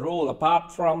Owen for the role.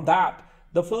 Apart from that,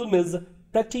 the film is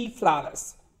pretty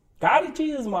flawless. Guy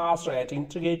Ritchie is master at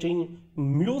integrating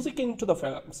music into the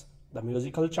films. The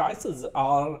musical choices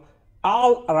are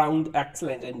all around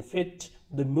excellent and fit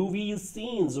the movie's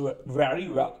scenes very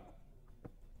well.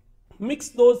 Mix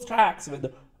those tracks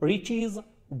with Ritchie's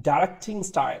directing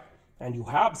style, and you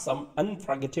have some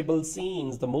unforgettable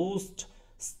scenes, the most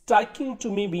striking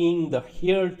to me being the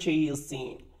hair chase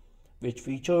scene, which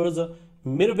features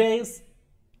Mirwais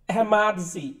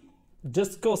Ahmadzi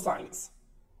disco signs.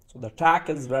 So the track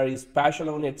is very special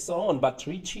on its own, but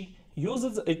Ritchie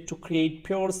uses it to create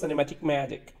pure cinematic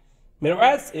magic.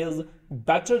 Mirwais is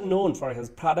better known for his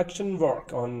production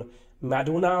work on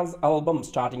Madonna's album,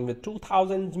 starting with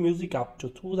 2000's music up to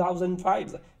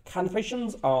 2005's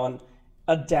Confessions on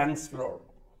a Dance Floor.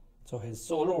 So his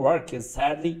solo work is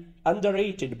sadly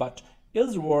underrated, but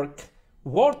is work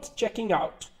worth checking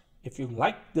out if you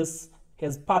like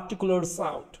his particular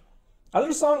sound.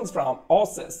 Other songs from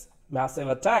Oasis, Massive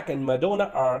Attack and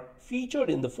Madonna are featured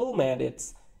in the film and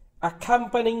its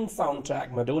accompanying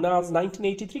soundtrack. Madonna's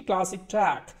 1983 classic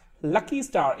track Lucky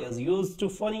Star is used to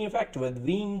funny effect, with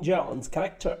Vin Jones'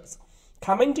 characters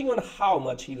commenting on how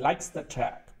much he likes the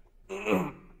track.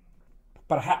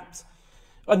 Perhaps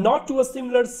a nod to a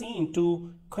similar scene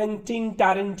to Quentin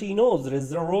Tarantino's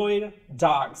Reservoir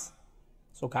Dogs.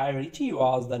 So Guy Ritchie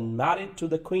was then married to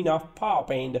the Queen of Pop,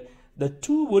 and the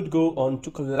two would go on to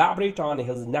collaborate on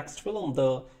his next film,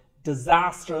 The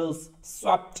Disastrous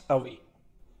Swept Away.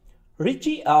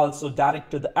 Ritchie also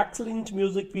directed the excellent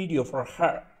music video for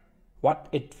Her, What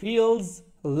It Feels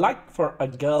Like for a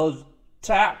Girl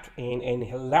track in an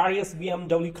hilarious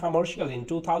BMW commercial in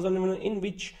 2001 in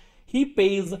which he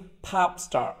plays pop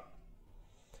star.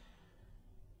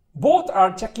 Both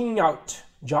are checking out.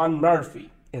 John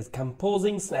Murphy is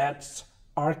composing Snatch's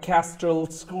orchestral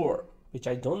score, which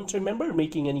I don't remember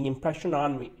making any impression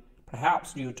on me,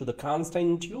 perhaps due to the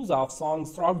constant use of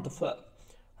songs throughout the film.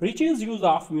 Ritchie's use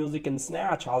of music in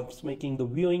Snatch helps making the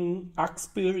viewing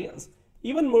experience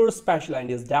even more special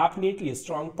and is definitely a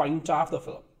strong point of the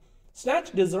film.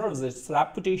 Snatch deserves its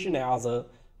reputation as a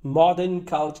modern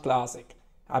cult classic.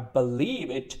 I believe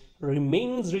it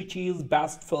remains Ritchie's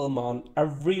best film on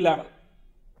every level.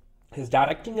 His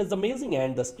directing is amazing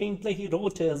and the screenplay he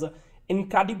wrote is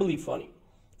incredibly funny.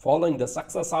 Following the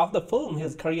success of the film,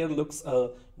 his career looks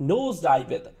a nosedive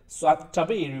with Swept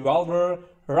Away, Revolver,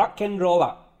 Rock and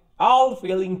Rolla, all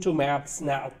failing to match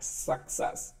Snatch's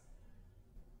success.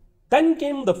 Then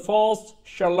came the first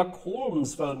Sherlock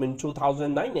Holmes film in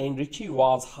 2009 and Ritchie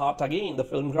was hot again, the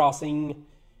film grossing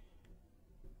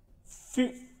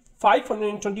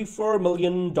 $524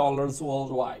 million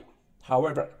worldwide.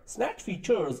 However, Snatch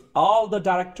features all the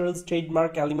director's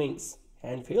trademark elements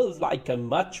and feels like a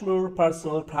much more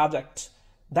personal project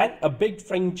than a big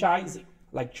franchise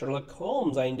like Sherlock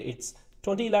Holmes and its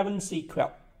 2011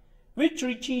 sequel, which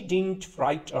Ritchie didn't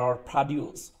write or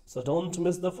produce. So don't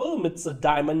miss the film, it's a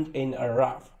diamond in a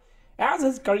rough. As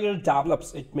his career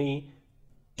develops, it may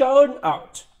turn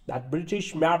out that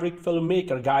British maverick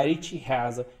filmmaker Guy Ritchie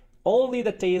has only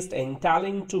the taste and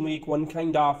talent to make one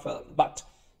kind of film, but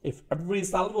if every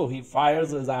salvo he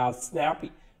fires is as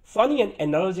snappy, funny and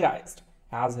energized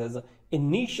as his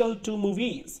initial two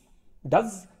movies,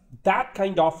 does that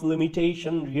kind of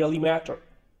limitation really matter?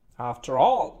 After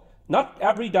all, not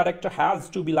every director has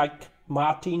to be like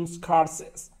Martin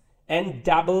Scorsese and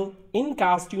dabble in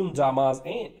costume dramas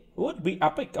and would be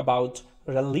epic about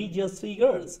religious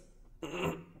figures.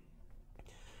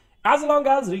 As long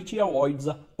as Ritchie avoids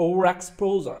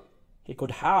overexposure, he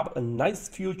could have a nice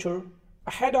future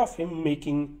ahead of him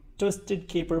making twisted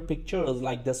caper pictures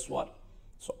like this one.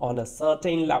 So on a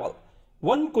certain level,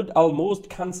 one could almost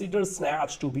consider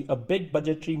Snatch to be a big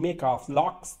budget remake of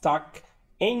Lock, Stock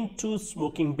and Two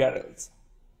Smoking Barrels.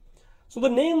 So the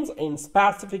names and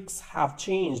specifics have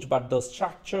changed, but the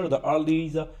structure, the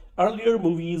earlier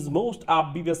movie's most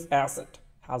obvious asset,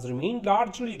 has remained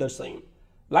largely the same.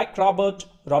 Like Robert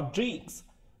Rodriguez,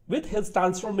 with his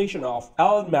transformation of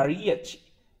El Mariachi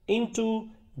into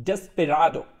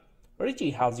Desperado,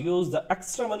 Ritchie has used the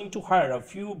extra money to hire a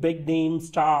few big-name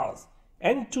stars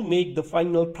and to make the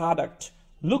final product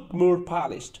look more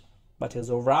polished. But his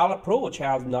overall approach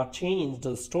has not changed.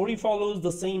 The story follows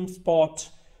the same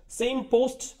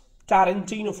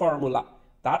post-Tarantino formula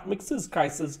that mixes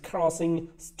crisis-crossing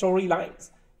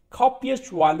storylines, copious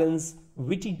violence,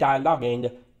 witty dialogue,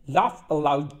 and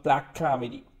laugh-aloud black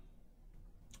comedy.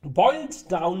 Boiled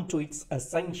down to its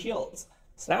essentials,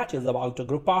 Snatch is about a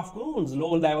group of goons,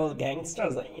 low-level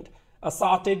gangsters, and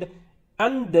assorted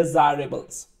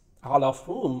undesirables, all of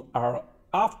whom are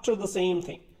after the same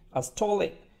thing, a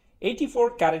stolen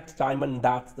 84-carat diamond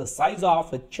that's the size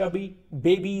of a chubby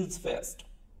baby's fist.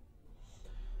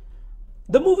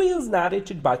 The movie is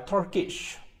narrated by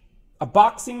Turkish, a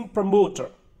boxing promoter,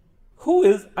 who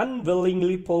is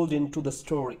unwillingly pulled into the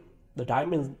story. The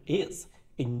diamond is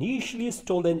initially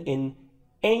stolen in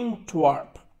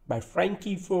Antwerp by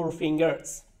Frankie Four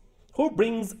Fingers, who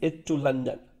brings it to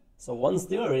London. So once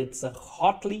there, it's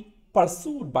hotly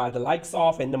pursued by the likes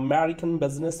of an American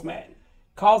businessman,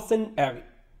 Cousin Evie,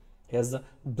 his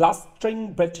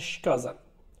blustering British cousin,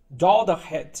 Daw the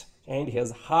Head, and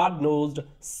his hard-nosed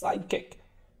sidekick,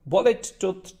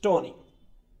 Bullet-Toothed Tony.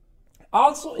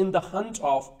 Also in the hunt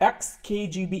of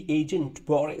ex-KGB agent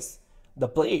Boris, the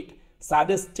Blade,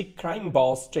 sadistic crime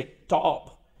boss Dick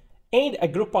Top, and a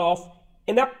group of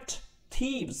inept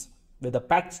thieves with a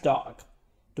pet dog.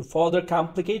 To further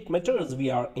complicate matters, we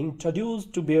are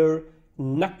introduced to bare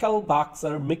knuckle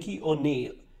boxer Mickey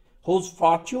O'Neill, whose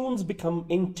fortunes become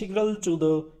integral to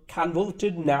the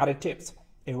convoluted narrative's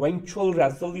eventual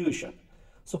resolution.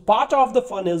 So part of the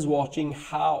fun is watching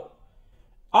how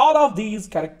all of these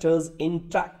characters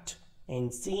interact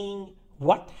and seeing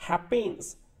what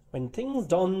happens when things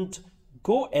don't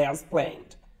go as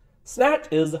planned. Snatch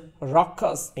is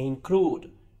raucous and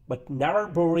crude, but never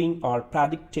boring or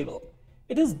predictable.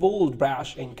 It is bold,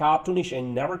 brash, and cartoonish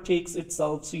and never takes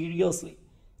itself seriously.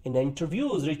 In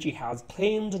interviews, Ritchie has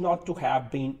claimed not to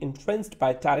have been influenced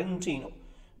by Tarantino,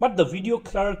 but the video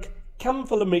clerk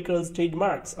filmmaker's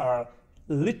trademarks are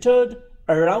littered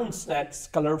around Snatch's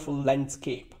colorful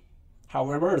landscape.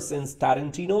 However, since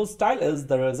Tarantino's style is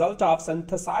the result of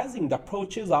synthesizing the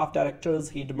approaches of directors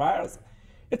he admires,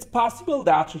 it's possible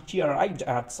that Ritchie arrived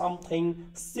at something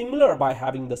similar by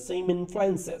having the same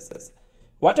influences.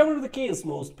 Whatever the case,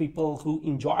 most people who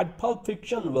enjoyed Pulp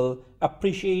Fiction will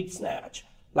appreciate Snatch.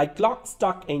 Like Lock,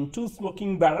 Stock, and Two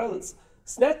Smoking Barrels,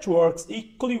 Snatch works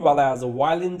equally well as a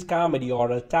violent comedy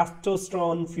or a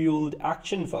testosterone-fueled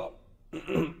action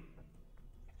film.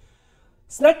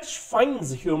 Snatch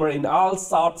finds humor in all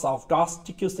sorts of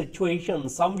caustic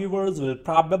situations. Some viewers will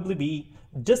probably be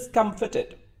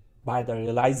discomfited by the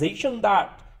realization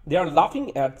that they are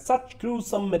laughing at such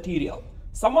gruesome material.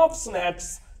 Some of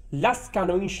Snatch's less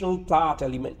conventional plot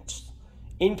elements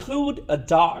include a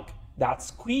dog that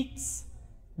squeaks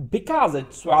because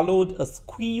it swallowed a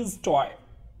squeeze toy,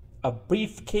 a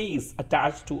briefcase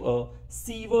attached to a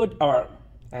severed arm,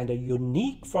 and a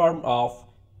unique form of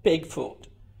pig food.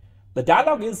 The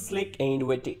dialogue is slick and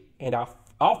witty, and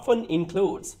often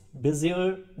includes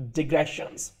bizarre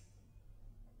digressions.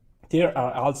 There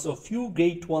are also few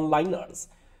great one-liners.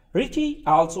 Ritchie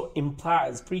also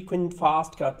implies frequent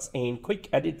fast cuts and quick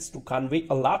edits to convey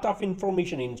a lot of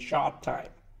information in short time.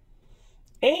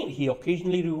 And he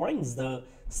occasionally rewinds the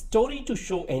story to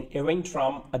show an event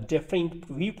from a different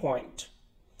viewpoint.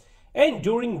 And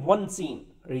during one scene,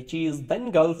 Ritchie's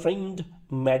then-girlfriend,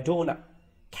 Madonna,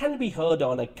 can be heard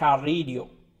on a car radio.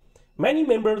 Many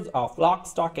members of Lock,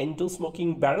 Stock, and Two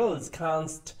Smoking Barrels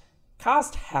cast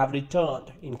have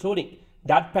returned, including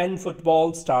deadpan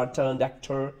football star turned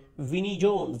actor Vinnie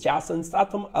Jones, Jason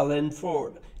Statham, Alan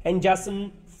Ford, and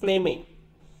Jason Fleming.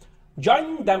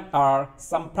 Joining them are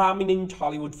some prominent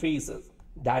Hollywood faces.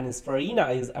 Dennis Farina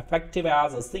is effective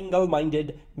as a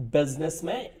single-minded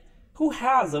businessman who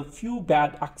has a few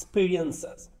bad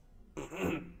experiences.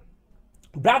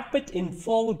 Brad Pitt in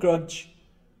full grunge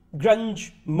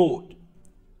mode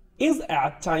is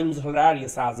at times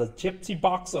hilarious as a gypsy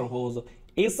boxer whose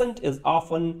accent is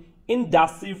often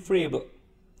indecipherable.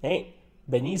 And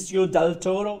Benicio del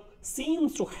Toro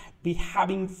seems to be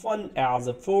having fun as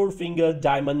a four-finger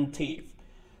diamond thief.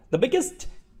 The biggest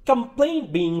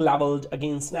complaint being leveled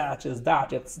against Snatch is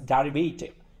that it's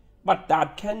derivative, but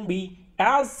that can be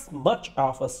as much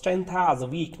of a strength as a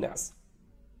weakness.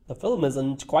 The film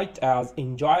isn't quite as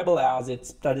enjoyable as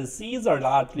its predecessor,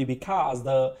 largely because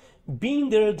the been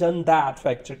there done that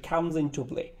factor comes into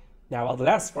play.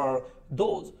 Nevertheless, for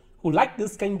those who like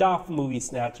this kind of movie,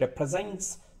 Snatch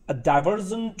represents a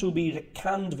diversion to be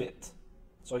reckoned with.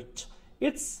 So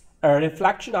it's a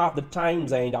reflection of the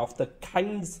times and of the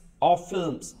kinds of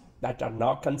films that are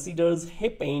now considered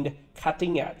hip and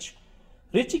cutting edge.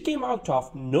 Ritchie came out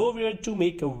of nowhere to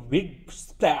make a big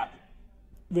splat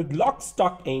with Lock,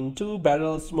 Stock, and Two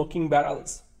Smoking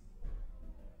Barrels.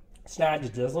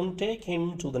 Snatch doesn't take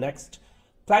him to the next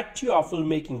plateau of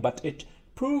filmmaking, but it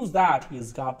proves that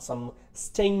he's got some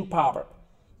staying power.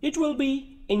 It will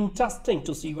be interesting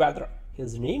to see whether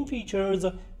his name features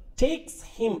takes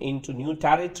him into new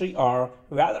territory or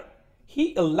whether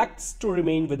he elects to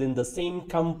remain within the same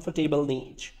comfortable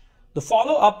niche. The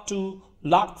follow-up to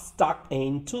Lock, Stock,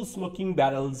 and Two Smoking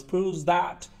Barrels proves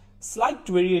that slight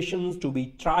variations to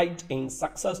be tried and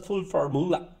successful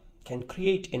formula can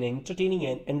create an entertaining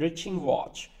and enriching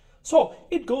watch. So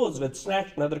it goes with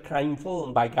Snatch, another crime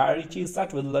film by Guy Ritchie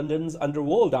set with London's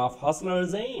underworld of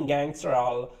hustlers and gangsters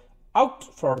all out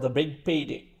for the big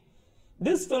payday.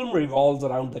 This film revolves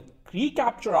around the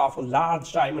recapture of a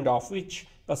large diamond of which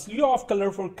a slew of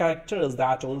colorful characters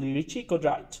that only Ritchie could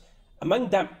write. Among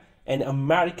them, an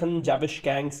American Jewish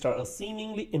gangster, a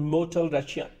seemingly immortal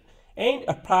Russian, and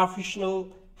a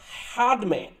professional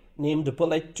hardman named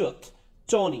Bullet Tooth,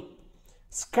 Tony,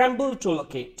 scrambled to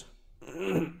locate.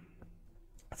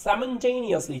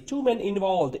 Simultaneously, two men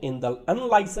involved in the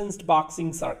unlicensed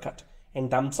boxing circuit and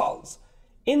themselves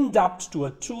in debt to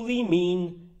a truly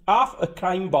mean of a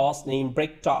crime boss named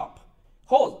Bricktop,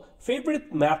 whose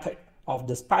favorite method of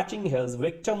dispatching his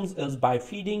victims is by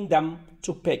feeding them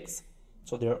to pigs.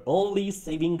 So their only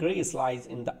saving grace lies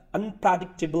in the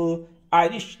unpredictable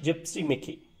Irish gypsy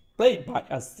Mickey, played by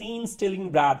a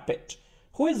scene-stealing Brad Pitt,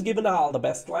 who is given all the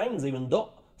best lines even though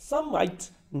some might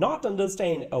not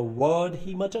understand a word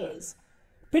he mutters.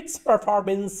 Pitt's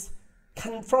performance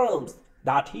confirms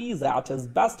that he is at his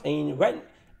best when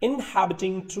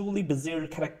inhabiting truly bizarre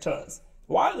characters,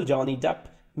 while Johnny Depp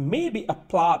may be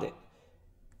applauded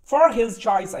for his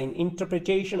choice and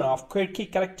interpretation of quirky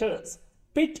characters.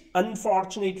 Pitt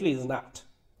unfortunately is not.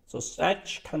 So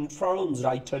Snatch confirms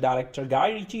writer-director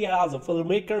Guy Ritchie as a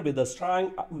filmmaker with a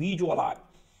strong visual eye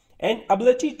and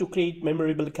ability to create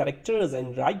memorable characters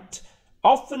and write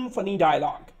often funny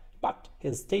dialogue, but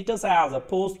his status as a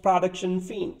post-production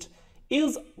fiend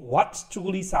is what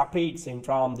truly separates him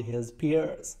from his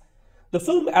peers. The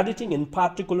film editing, in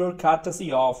particular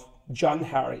courtesy of John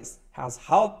Harris, has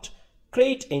helped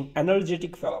create an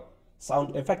energetic film.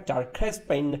 Sound effects are crisp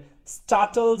and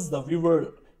startles the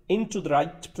viewer into the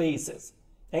right places,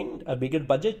 and a bigger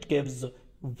budget gives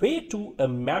way to a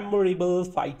memorable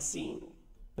fight scene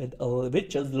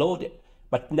which is loaded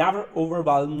but never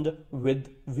overwhelmed with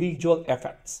visual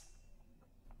effects.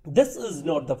 This is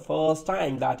not the first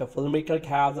time that a filmmaker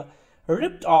has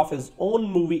ripped off his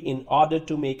own movie in order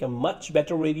to make a much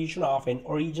better variation of an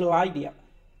original idea.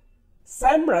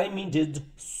 Sam Raimi did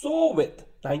so with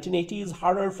 1980s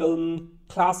horror film,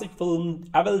 classic film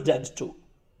Evil Dead 2,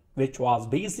 which was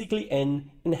basically an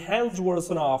enhanced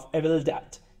version of Evil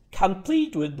Dead,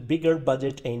 complete with bigger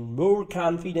budget and more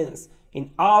confidence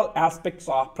in all aspects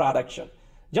of production.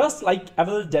 Just like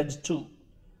Evil Dead 2,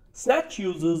 Snatch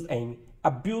uses and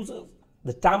abuses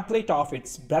the template of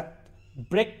its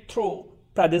breakthrough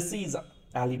predecessor,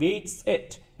 elevates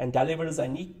it, and delivers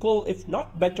an equal, if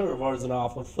not better, version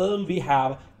of a film we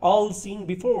have all seen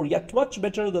before, yet much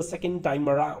better the second time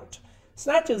around.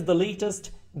 Snatch is the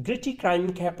latest gritty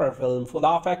crime caper film full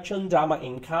of action, drama,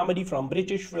 and comedy from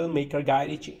British filmmaker Guy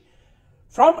Ritchie.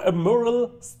 From a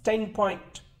moral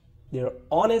standpoint, their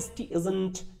honesty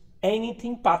isn't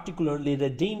anything particularly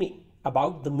redeeming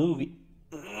about the movie.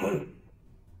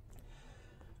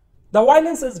 The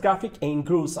violence is graphic and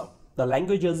gruesome. The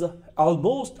language is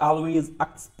almost always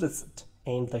explicit,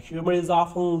 and the humor is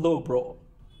often lowbrow.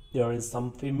 There is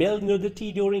some female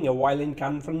nudity during a violent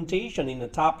confrontation in a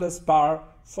topless bar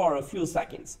for a few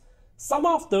seconds. Some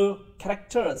of the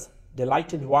characters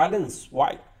delight in violence,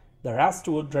 while the rest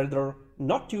would rather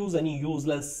not use any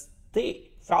useless.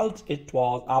 They felt it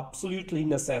was absolutely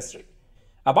necessary.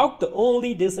 About the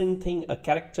only decent thing a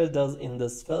character does in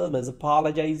this film is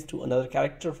apologize to another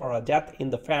character for a death in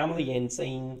the family and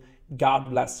saying, "God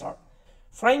bless her."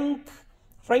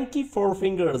 Frankie Four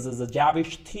Fingers is a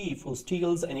Jewish thief who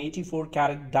steals an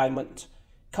 84-carat diamond.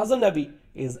 Cousin Abby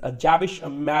is a Jewish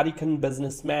American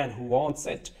businessman who wants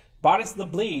it. Boris the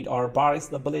Blade, or Boris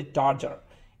the Bullet Dodger,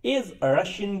 is a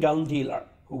Russian gun dealer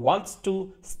who wants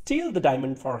to steal the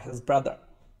diamond for his brother.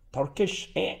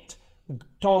 Turkish Aunt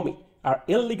Tommy are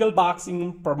illegal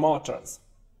boxing promoters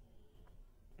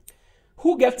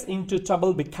who gets into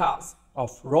trouble because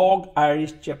of rogue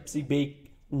Irish gypsy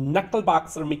big knuckle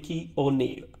boxer Mickey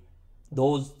O'Neill.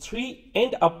 Those three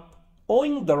end up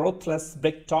owing the ruthless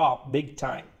Bricktop big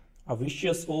time, a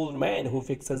vicious old man who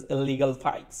fixes illegal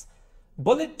fights.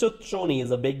 Bullet Tooth Tony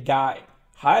is a big guy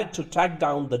hired to track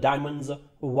down the diamond's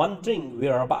wandering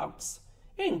whereabouts.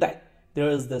 And then there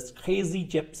is this crazy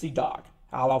gypsy dog.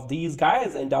 All of these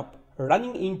guys end up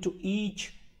running into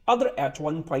each other at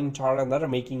one point or another,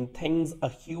 making things a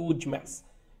huge mess.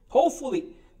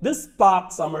 Hopefully, this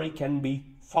plot summary can be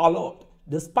followed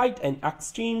despite an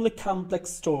extremely complex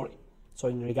story. So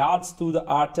in regards to the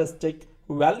artistic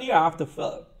value of the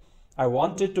film, I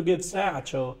wanted to give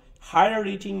Snatch a higher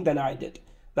rating than I did.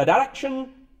 The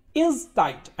direction is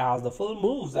tight as the film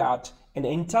moves at an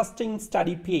interesting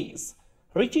steady pace.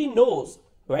 Ritchie knows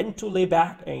when to lay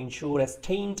back and show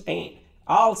restraint, and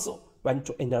also when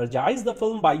to energize the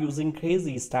film by using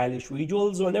crazy stylish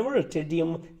visuals whenever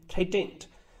tedium threatened.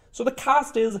 So the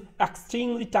cast is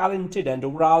extremely talented and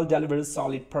overall delivers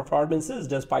solid performances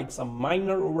despite some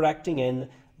minor overacting and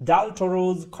Del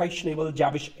Toro's questionable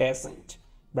Jewish accent.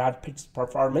 Brad Pitt's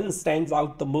performance stands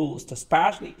out the most,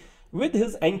 especially with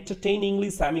his entertainingly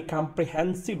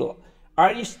semi-comprehensible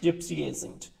Irish gypsy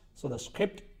accent. So the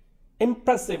script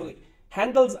impressively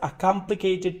handles a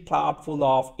complicated plot full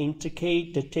of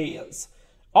intricate details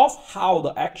of how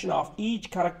the action of each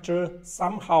character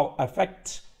somehow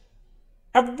affects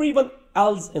everyone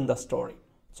else in the story.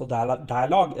 So the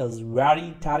dialogue is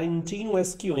very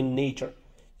Tarantino-esque in nature,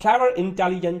 clever,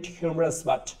 intelligent, humorous,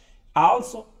 but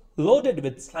also loaded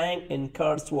with slang and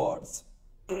curse words.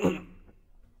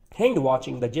 And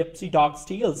watching the gypsy dog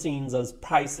steal scenes is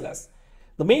priceless.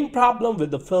 The main problem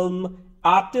with the film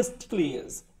artistically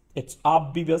is its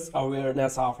obvious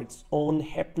awareness of its own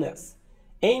hipness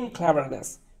and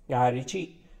cleverness. Guy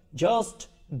Ritchie just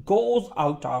goes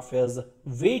out of his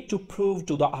way to prove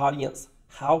to the audience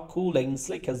how cool and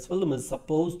slick his film is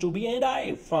supposed to be, and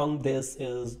I found this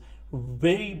is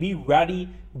very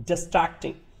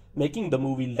distracting, making the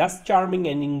movie less charming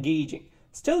and engaging.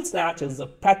 Still, Snatch is a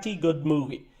pretty good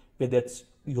movie with its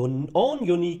own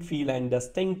unique feel and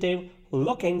distinctive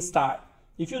look and style.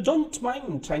 If you don't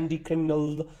mind trendy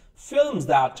criminal films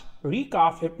that reek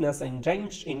of hipness and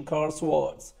drenched in curse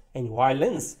words and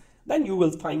violence, then you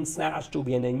will find Snatch to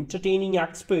be an entertaining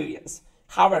experience.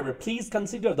 However, please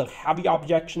consider the heavy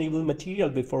objectionable material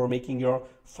before making your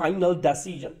final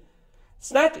decision.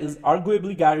 Snatch is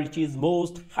arguably Guy Ritchie's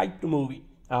most hyped movie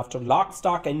after Lock,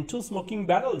 Stock and Two Smoking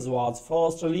Barrels was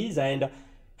first released and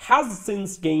has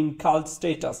since gained cult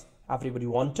status. Everybody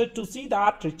wanted to see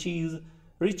that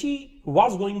Ritchie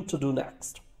was going to do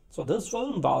next. So this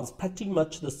film was pretty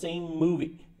much the same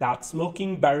movie that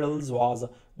Smoking Barrels was,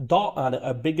 though on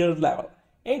a bigger level,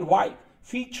 and why,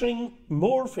 featuring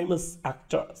more famous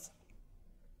actors.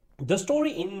 The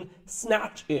story in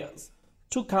Snatch is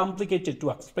too complicated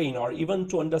to explain or even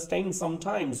to understand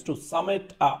sometimes. To sum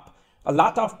it up, a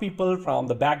lot of people from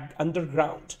the back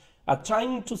underground are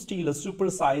trying to steal a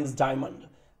supersized diamond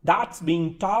that's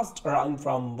being tossed around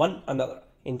from one another,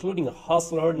 including a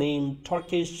hustler named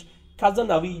Turkish cousin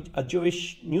Avi, a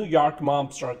Jewish New York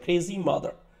mobster crazy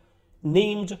mother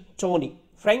named Tony,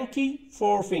 Frankie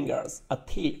Four Fingers, a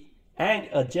thief, and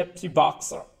a gypsy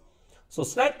boxer. So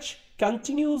Snatch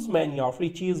continues many of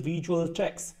Ritchie's visual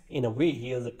tricks. In a way,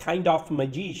 he is a kind of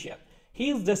magician. He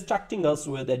is distracting us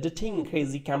with editing,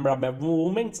 crazy camera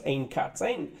movements and cuts,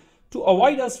 and to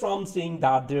avoid us from seeing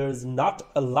that there is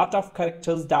not a lot of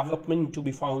characters development to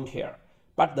be found here.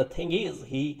 But the thing is,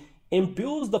 he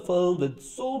imbues the film with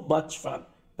so much fun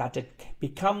that it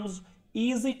becomes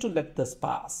easy to let this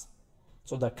pass.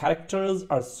 So the characters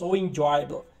are so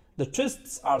enjoyable. The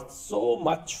twists are so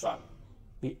much fun.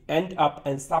 We end up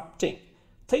accepting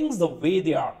things the way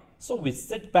they are. So we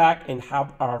sit back and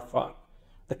have our fun.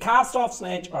 The cast of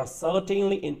Snatch are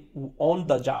certainly on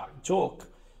the joke.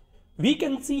 We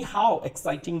can see how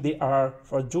exciting they are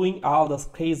for doing all this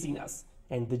craziness,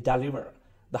 and they deliver.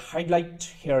 The highlight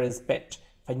here is Pitt,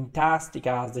 fantastic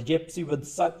as the gypsy with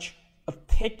such a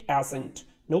thick accent.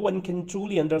 No one can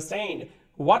truly understand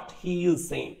what he is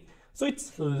saying. So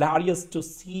it's hilarious to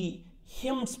see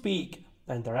him speak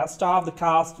and the rest of the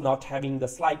cast not having the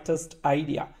slightest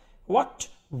idea what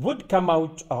would come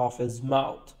out of his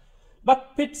mouth.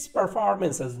 But Pitt's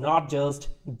performance is not just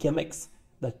gimmicks.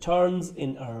 The turns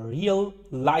in are real,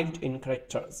 lived-in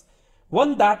characters.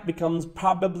 One that becomes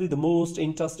probably the most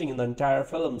interesting in the entire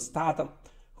film, Statham,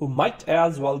 who might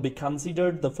as well be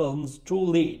considered the film's true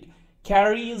lead,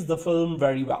 carries the film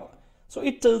very well. So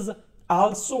it is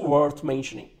also worth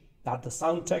mentioning that the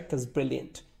soundtrack is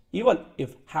brilliant, even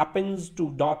if happens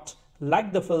to not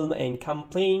like the film and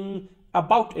complain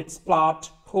about its plot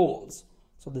holes.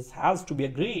 So this has to be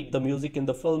agreed. The music in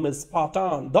the film is spot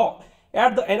on, though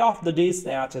at the end of the day,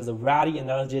 Snatch is a very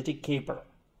energetic caper.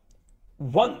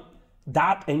 One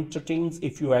that entertains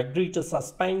if you agree to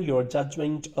suspend your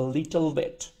judgment a little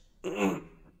bit.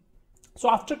 So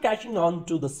after catching on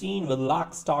to the scene with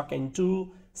Lock, Stock and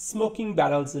Two Smoking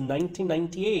Barrels in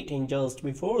 1998 and just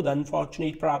before the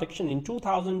unfortunate production in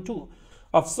 2002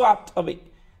 of Swept Away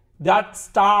that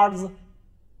stars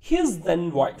his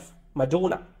then wife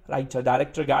Madonna,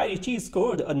 writer-director Guy Ritchie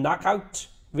scored a knockout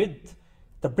with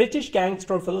the British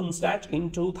gangster film Snatch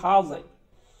in 2000.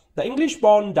 The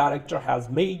English-born director has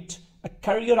made a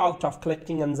career out of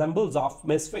collecting ensembles of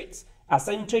misfits,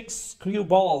 eccentric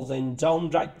screwballs and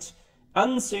downright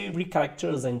unsavory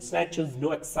characters, and Snatch is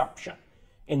no exception.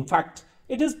 In fact,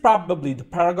 it is probably the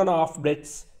paragon of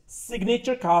Brit's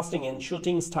signature casting and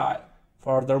shooting style.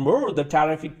 Furthermore, the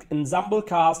terrific ensemble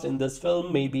cast in this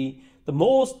film may be the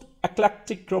most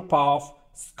eclectic group of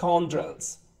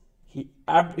scoundrels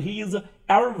he's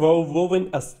ever woven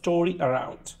a story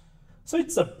around. So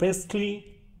it's a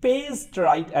basically paced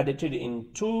right edited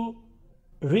into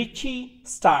Ritchie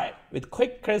style with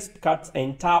quick crisp cuts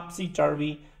and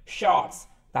topsy-turvy shots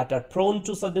that are prone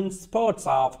to sudden spurts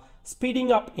of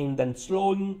speeding up and then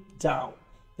slowing down.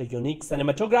 The unique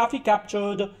cinematography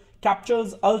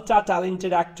captures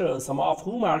ultra-talented actors, some of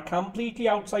whom are completely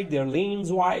outside their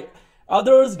lanes while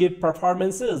others give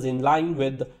performances in line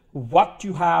with what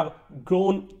you have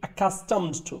grown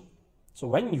accustomed to. So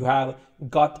when you have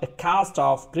got a cast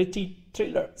of gritty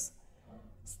thrillers,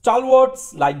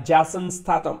 stalwarts like Jason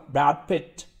Statham, Brad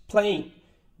Pitt playing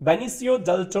Benicio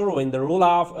del Toro in the role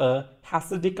of a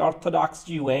Hasidic Orthodox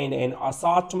Jew and an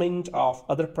assortment of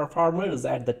other performers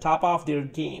at the top of their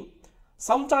game.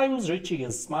 Sometimes Ritchie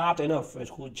is smart enough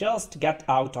to just get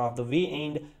out of the way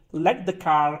and let the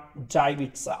car drive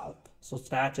itself. So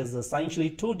Snatch is essentially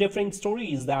two different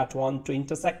stories that want to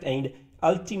intersect and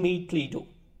ultimately do.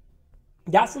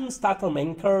 Jason Statham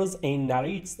anchors and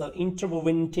narrates the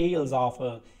interwoven tales of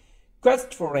a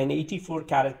quest for an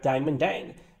 84-carat diamond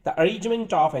and the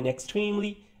arrangement of an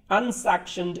extremely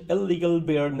unsanctioned, illegal,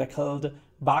 bare-knuckled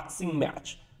boxing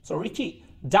match. So Ritchie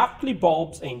deftly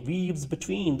bobs and weaves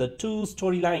between the two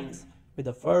storylines with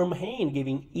a firm hand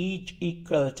giving each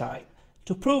equal time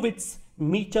to prove its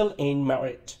mettle and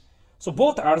merit. So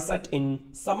both are set in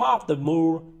some of the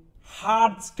more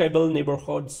hard-scrabble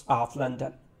neighborhoods of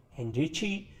London, and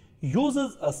Ritchie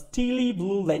uses a steely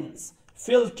blue lens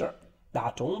filter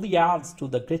that only adds to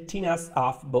the grittiness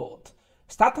of both.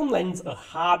 Statham lends a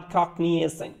hard Cockney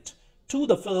accent to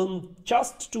the film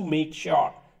just to make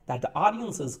sure that the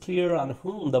audience is clear on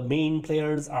whom the main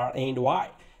players are and why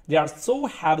they are so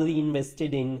heavily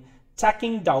invested in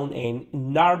tracking down an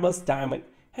enormous diamond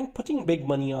and putting big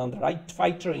money on the right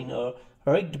fighter in a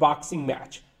rigged boxing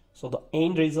match. So the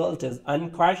end result is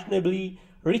unquestionably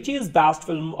Ritchie's best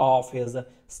film of his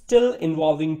still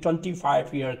involving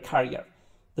 25-year career.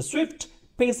 The swift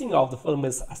pacing of the film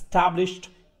is established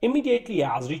immediately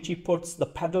as Ritchie puts the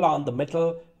pedal on the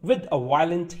metal with a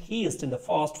violent haste in the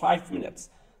first 5 minutes.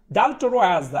 Del Toro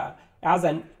as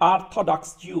an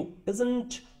Orthodox Jew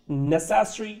isn't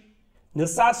necessarily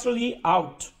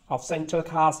out of central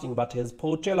casting, but his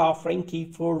portrayal of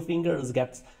Frankie Four Fingers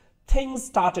gets things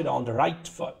started on the right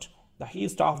foot. The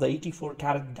haste of the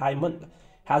 84-carat diamond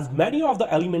has many of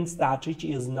the elements that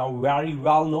Ritchie is now very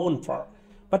well known for,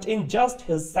 but in just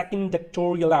his second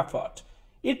directorial effort,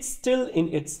 it's still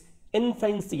in its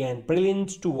infancy and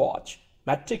brilliant to watch.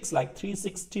 Metrics like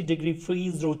 360-degree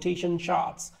freeze rotation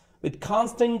shots with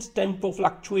constant tempo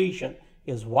fluctuation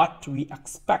is what we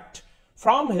expect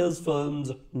from his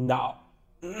films now.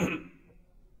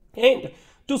 And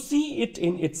to see it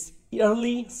in its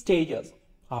early stages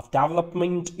of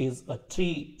development is a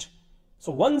treat.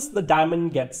 So once the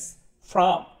diamond gets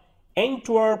from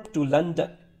Antwerp to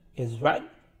London is when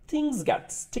things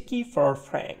get sticky for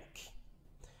Frank.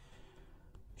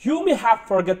 You may have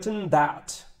forgotten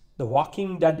that The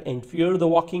Walking Dead and Fear the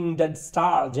Walking Dead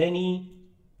star Lenny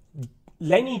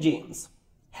James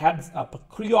heads up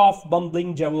a crew of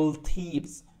bumbling jewel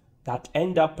thieves that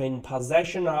end up in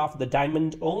possession of the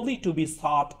diamond only to be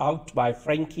sought out by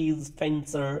Frankie's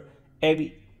fencer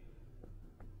Abby.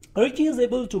 Ritchie is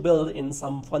able to build in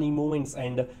some funny moments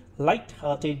and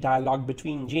light-hearted dialogue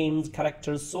between James'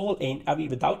 character's soul and Abby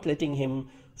without letting him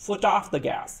foot off the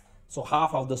gas. So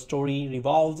half of the story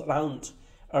revolves around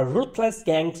a ruthless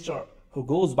gangster who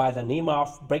goes by the name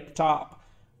of Bricktop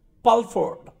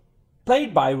Pulford,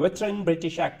 played by veteran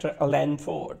British actor Alan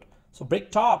Ford. So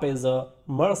Bricktop is a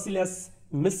merciless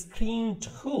miscreant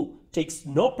who takes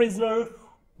no prisoner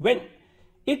when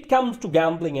it comes to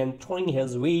gambling and throwing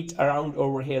his weight around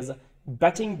over his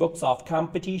betting books of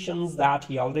competitions that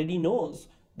he already knows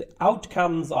the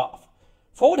outcomes of.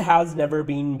 Ford has never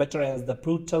been better as the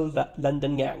brutal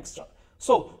London gangster.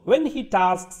 So when he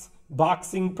tasks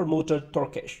boxing promoter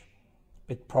Turkish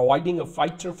with providing a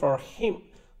fighter for him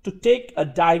to take a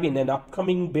dive in an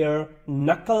upcoming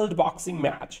bare-knuckled boxing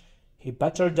match, he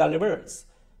better delivers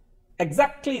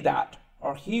exactly that,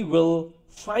 or he will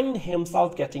find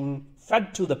himself getting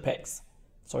fed to the pigs.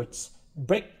 So it's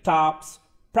Bricktop's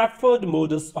preferred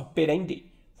modus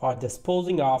operandi for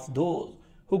disposing of those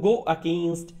who go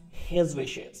against his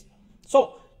wishes.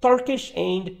 So Turkish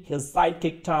and his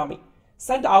sidekick Tommy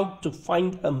set out to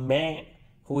find a man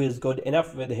who is good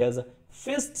enough with his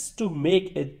fists to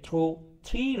make it through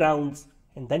 3 rounds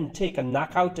and then take a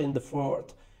knockout in the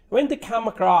 4th. When they come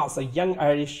across a young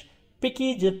Irish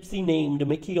picky gypsy named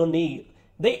Mickey O'Neill,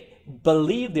 they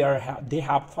believe they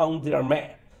have found their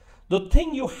man. The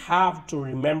thing you have to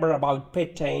remember about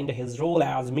Pitt and his role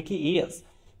as Mickey is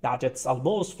that it's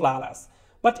almost flawless.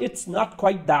 But it's not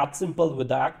quite that simple with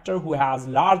the actor who has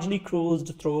largely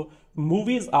cruised through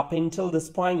movies up until this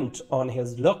point on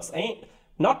his looks and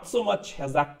not so much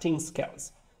his acting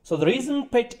skills. So the reason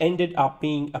Pitt ended up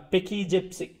being a picky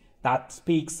gypsy that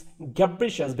speaks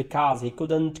gibberish is because he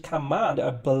couldn't command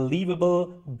a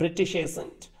believable British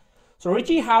accent. So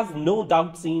Ritchie has no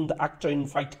doubt seen the actor in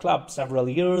Fight Club several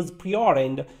years prior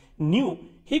and knew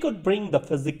he could bring the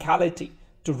physicality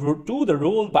to the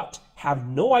role, but have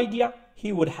no idea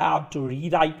he would have to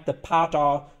rewrite the part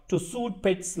or to suit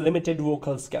Pitt's limited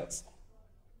vocal skills.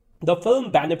 The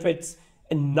film benefits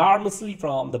enormously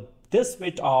from this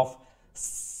bit of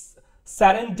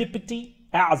serendipity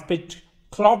as Pitt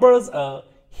clobbers a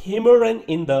Himmeran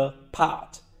in the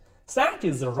part. Snatch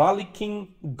is a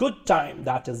rollicking good time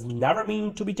that is never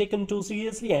meant to be taken too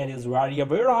seriously and is very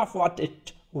aware of what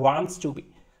it wants to be.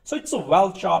 So it's a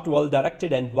well shot, well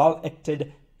directed and well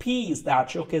acted piece that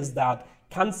showcases that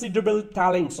considerable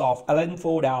talents of Alan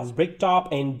Ford as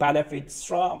Bricktop and benefits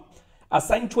from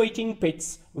accentuating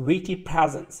Pitt's witty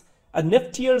presence. A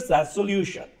niftier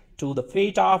solution to the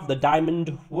fate of the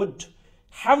diamond would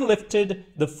have lifted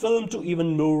the film to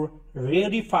even more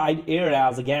rarefied air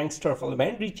as a gangster film,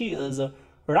 and Ritchie is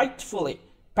rightfully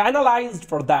penalized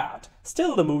for that.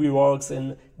 Still, the movie works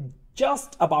in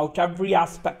just about every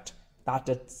aspect that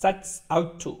it sets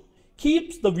out to,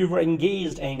 keeps the viewer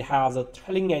engaged and has a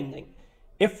thrilling ending.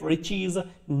 If Ritchie's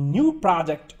new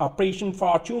project Operation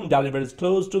Fortune delivers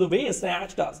close to the way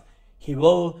Snatch does, we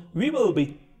will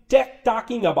be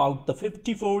talking about the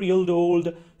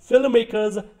 54-year-old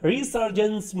filmmaker's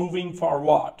resurgence moving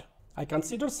forward. I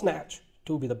consider Snatch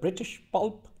to be the British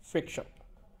pulp fiction.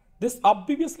 This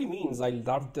obviously means I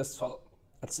love this film.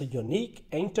 It's a unique,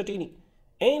 entertaining,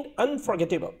 and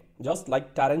unforgettable, just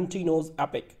like Tarantino's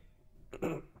epic.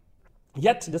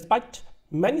 Yet, despite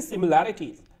many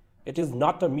similarities, it is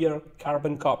not a mere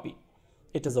carbon copy.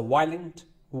 It is a violent,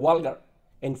 vulgar,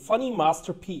 and funny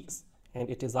masterpiece, and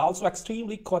it is also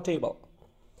extremely quotable.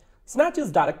 Snatch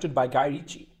is directed by Guy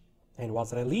Ritchie and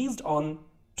was released on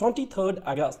 23rd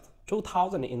August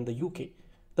 2000 in the UK.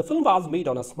 The film was made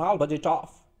on a small budget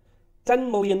of $10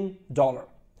 million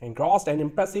and grossed an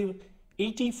impressive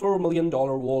 $84 million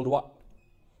worldwide,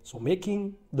 so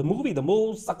making the movie the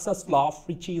most successful of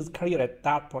Ritchie's career at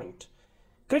that point.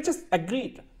 Critics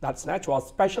agreed that Snatch was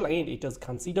special and it is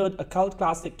considered a cult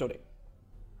classic today.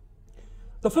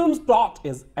 The film's plot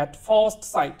is at first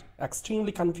sight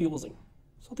extremely confusing,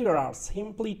 so there are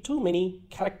simply too many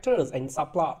characters and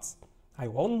subplots. I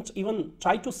won't even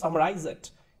try to summarize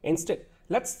it. Instead,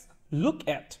 let's look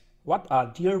at what our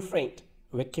dear friend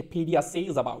Wikipedia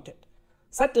says about it.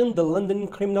 Set in the London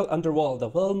criminal underworld, the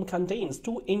film contains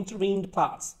two intertwined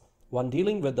plots, one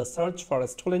dealing with the search for a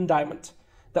stolen diamond,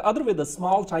 the other with a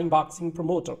small-time boxing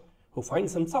promoter who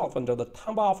finds himself under the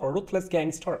thumb of a ruthless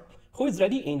gangster who is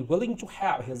ready and willing to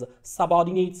have his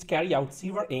subordinates carry out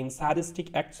severe and sadistic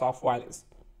acts of violence.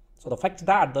 So the fact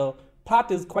that the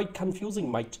plot is quite confusing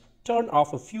might turn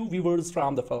off a few viewers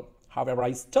from the film. However,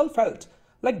 I still felt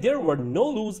like there were no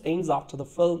loose ends after the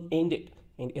film ended,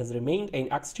 and it remained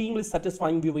an extremely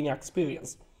satisfying viewing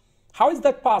experience. How is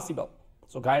that possible?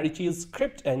 So Guy Ritchie's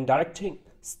script and directing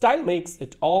style makes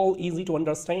it all easy to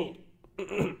understand.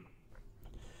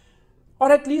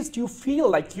 Or at least you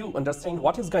feel like you understand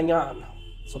what is going on.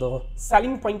 So the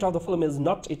selling point of the film is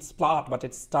not its plot but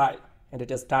its style, and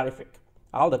it is terrific.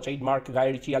 All the trademark Guy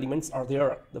Ritchie elements are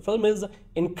there. The film is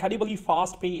incredibly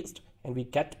fast-paced, and we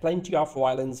get plenty of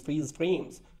violence, freeze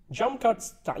frames, jump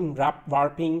cuts, time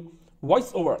warping,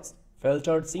 voiceovers,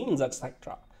 filtered scenes,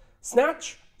 etc.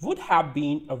 Snatch would have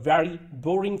been a very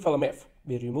boring film if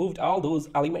we removed all those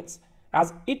elements,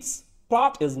 as its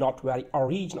plot is not very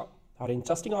original or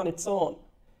interesting on its own.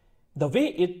 The way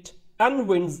it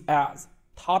unwinds as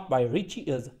thought by Ritchie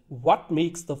is what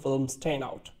makes the film stand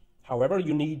out. However,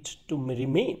 you need to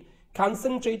remain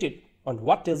concentrated on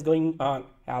what is going on,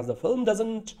 as the film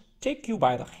doesn't take you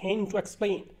by the hand to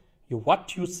explain you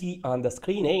what you see on the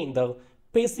screen, and the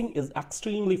pacing is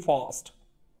extremely fast.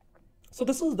 So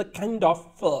this is the kind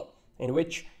of film in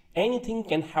which anything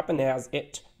can happen, as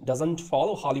it doesn't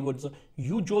follow Hollywood's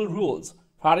usual rules.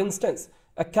 For instance,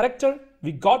 a character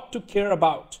we got to care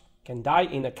about can die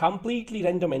in a completely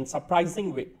random and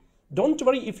surprising way. Don't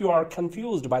worry if you are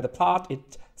confused by the plot,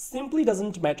 it simply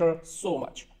doesn't matter so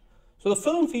much. So the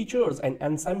film features an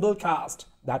ensemble cast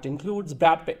that includes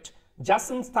Brad Pitt,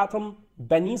 Jason Statham,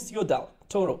 Benicio del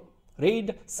Toro,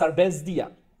 Reid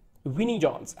Sarbezdia, Vinnie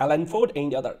Jones, Alan Ford,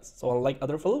 and others. So unlike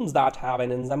other films that have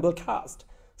an ensemble cast,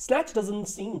 Snatch doesn't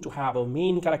seem to have a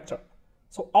main character.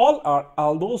 So all are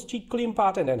almost equally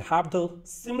important and have the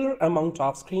similar amount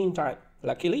of screen time.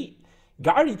 Luckily,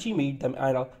 Guy Ritchie made them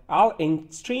all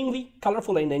extremely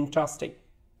colorful and interesting.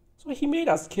 So he made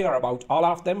us care about all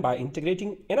of them by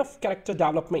integrating enough character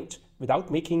development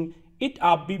without making it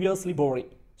obviously boring.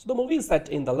 So the movie is set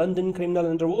in the London criminal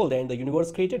underworld and the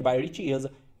universe created by Ritchie is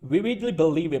vividly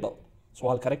believable. So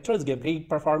all characters give great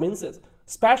performances,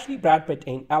 especially Brad Pitt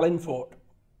and Alan Ford.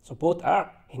 So both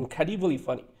are incredibly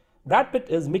funny. Brad Pitt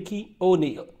is Mickey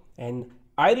O'Neill, an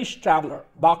Irish traveler,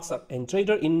 boxer, and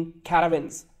trader in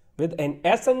caravans, with an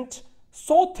accent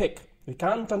so thick we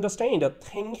can't understand a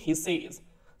thing he says.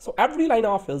 So every line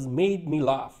of his made me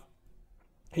laugh.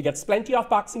 He gets plenty of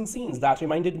boxing scenes that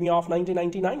reminded me of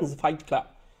 1999's Fight Club.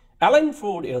 Alan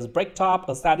Ford is Bricktop,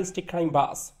 a sadistic crime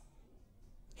boss.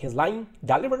 His line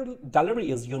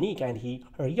delivery is unique and he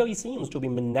really seems to be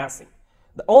menacing.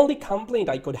 The only complaint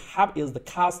I could have is the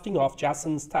casting of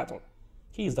Jason Statham.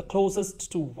 He is the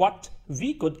closest to what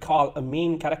we could call a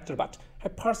main character, but I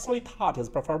personally thought his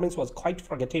performance was quite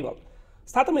forgettable.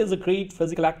 Statham is a great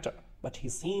physical actor, but he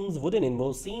seems wooden in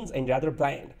most scenes and rather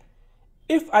bland.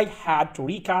 If I had to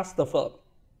recast the film,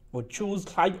 would choose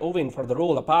Clive Owen for the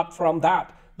role. Apart from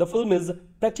that, the film is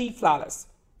pretty flawless.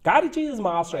 Guy Ritchie is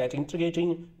master at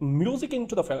integrating music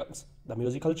into the films. The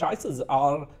musical choices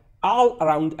are all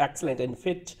around excellent and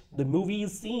fit the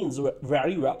movie's scenes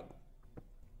very well.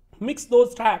 Mix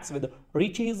those tracks with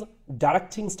Ritchie's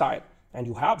directing style, and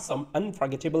you have some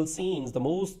unforgettable scenes, the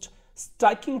most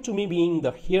striking to me being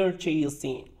the hair chase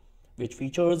scene, which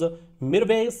features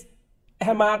Mirwais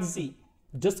Ahmad's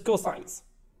disco signs.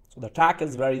 So the track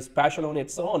is very special on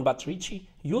its own, but Ritchie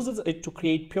uses it to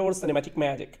create pure cinematic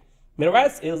magic.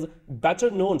 Mirwais is better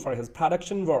known for his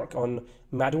production work on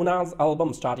Madonna's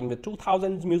album starting with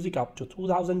 2000's music up to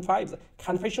 2005's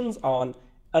Confessions on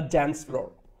a Dance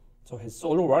Floor. So his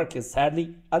solo work is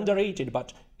sadly underrated,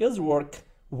 but is work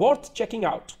worth checking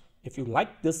out if you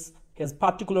like his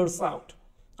particular sound.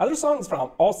 Other songs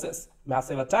from Oasis,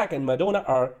 Massive Attack and Madonna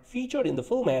are featured in the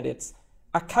film and its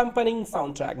accompanying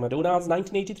soundtrack. Madonna's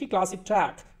 1983 classic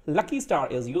track Lucky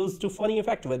Star is used to funny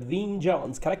effect with Vin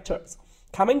Jones' characters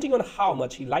commenting on how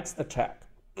much he likes the track.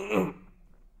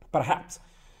 Perhaps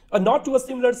a nod to a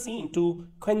similar scene to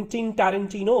Quentin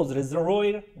Tarantino's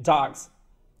Reservoir Dogs.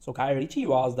 So Guy Ritchie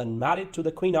was then married to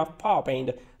the Queen of Pop,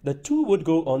 and the two would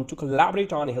go on to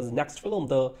collaborate on his next film,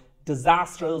 The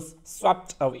Disastrous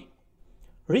Swept Away.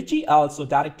 Ritchie also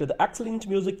directed the excellent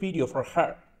music video for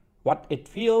her, What It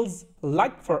Feels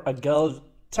Like for a Girl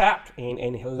track, in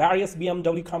an hilarious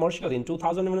BMW commercial in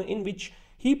 2001 in which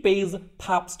he plays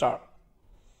pop star.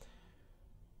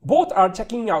 Both are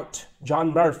checking out.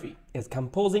 John Murphy is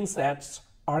composing Snatch's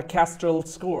orchestral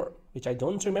score, which I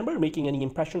don't remember making any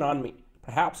impression on me,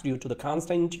 perhaps due to the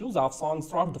constant use of songs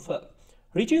throughout the film.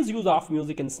 Ritchie's use of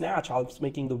music in Snatch helps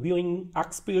making the viewing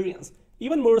experience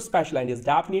even more special and is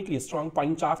definitely a strong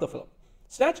point of the film.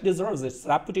 Snatch deserves its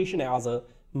reputation as a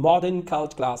modern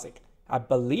cult classic. I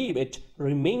believe it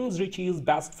remains Ritchie's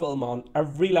best film on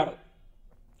every level.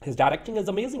 His directing is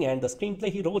amazing and the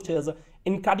screenplay he wrote is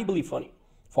incredibly funny.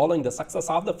 Following the success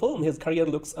of the film, his career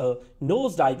looks a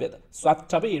nosedive with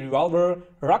Swept Away, Revolver,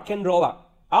 Rock and Rolla,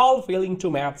 all failing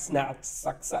to match Snatch's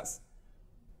success.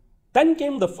 Then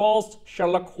came the first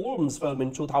Sherlock Holmes film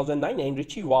in 2009 and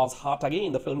Ritchie was hot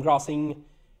again, the film grossing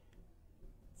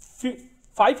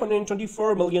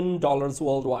 $524 million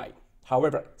worldwide.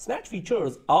 However, Snatch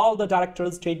features all the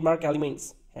director's trademark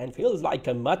elements and feels like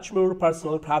a much more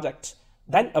personal project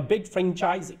than a big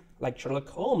franchise like Sherlock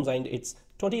Holmes and its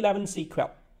 2011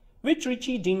 sequel, which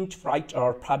Ritchie didn't write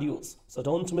or produce. So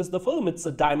don't miss the film, it's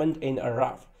a diamond in a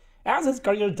rough. As his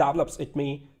career develops, it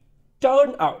may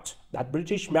turn out that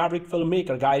British maverick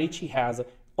filmmaker Guy Ritchie has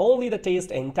only the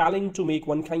taste and talent to make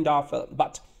one kind of film,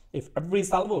 but if every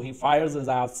salvo he fires is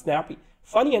as snappy,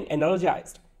 funny and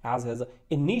energized as his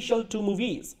initial two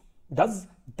movies, does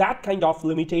that kind of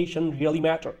limitation really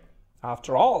matter?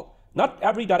 After all, not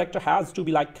every director has to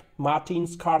be like Martin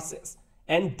Scorsese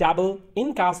and dabble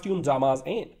in costume dramas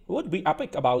and would be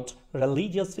epic about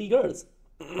religious figures.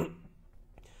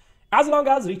 As long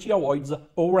as Ritchie avoids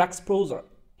overexposure,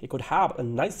 he could have a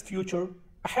nice future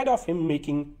ahead of him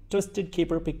making twisted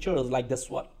caper pictures like this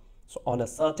one. So on a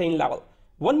certain level,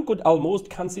 one could almost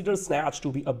consider Snatch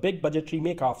to be a big budget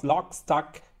remake of Lock,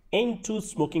 Stock and Two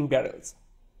Smoking Barrels.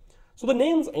 So the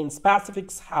names and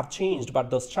specifics have changed, but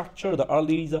the structure, the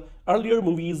earlier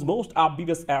movie's most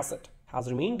obvious asset, has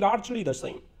remained largely the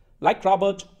same. Like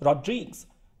Robert Rodriguez,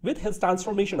 with his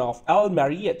transformation of El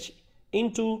Mariachi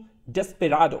into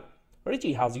Desperado,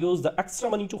 Ritchie has used the extra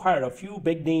money to hire a few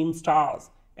big-name stars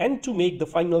and to make the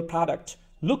final product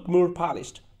look more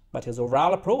polished. But his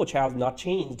overall approach has not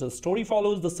changed. The story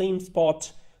follows the same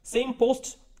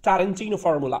post Tarantino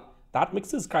formula that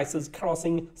mixes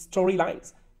crisis-crossing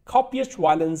storylines, copious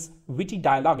violence, witty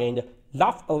dialogue, and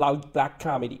laugh-aloud black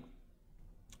comedy.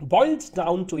 Boiled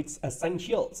down to its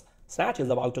essentials, Snatch is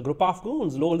about a group of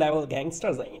goons, low-level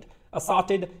gangsters, and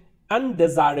assorted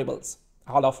undesirables,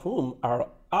 all of whom are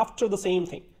after the same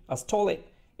thing, a stolen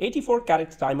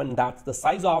 84-carat diamond that's the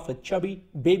size of a chubby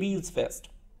baby's fist.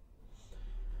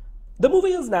 The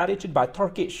movie is narrated by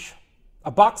Turkish,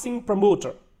 a boxing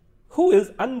promoter, who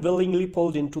is unwillingly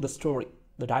pulled into the story.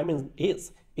 The diamond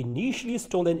is initially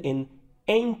stolen in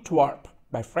Antwerp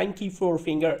by Frankie Four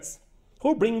Fingers,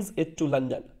 who brings it to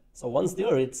London. So once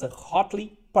there, it's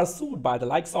hotly pursued by the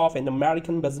likes of an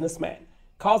American businessman,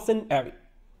 Cousin Evie,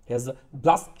 his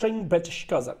blustering British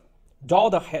cousin, Daw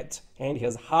the Head, and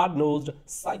his hard-nosed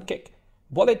sidekick,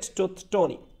 Bullet-Tooth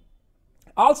Tony.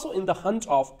 Also in the hunt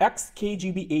of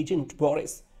ex-KGB agent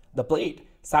Boris, the Blade,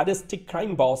 sadistic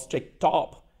crime boss Trick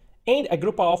Top, and a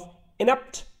group of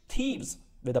inept thieves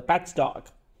with a pet dog.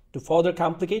 To further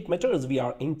complicate matters, we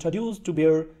are introduced to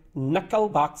bare knuckle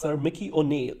boxer Mickey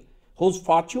O'Neill, whose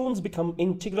fortunes become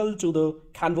integral to the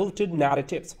convoluted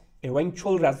narrative's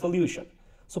eventual resolution.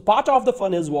 So part of the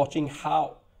fun is watching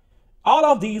how all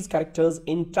of these characters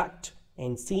interact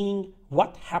and seeing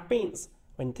what happens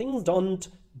when things don't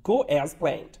go as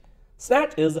planned.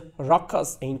 Snatch is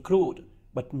raucous and crude,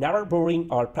 but never boring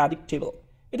or predictable.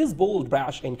 It is bold,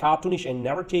 brash, and cartoonish and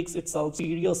never takes itself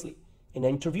seriously. In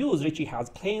interviews, Ritchie has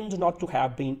claimed not to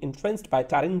have been influenced by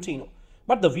Tarantino,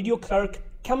 but the video clerk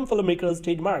cum filmmaker's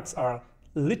trademarks are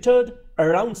littered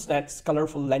around Snatch's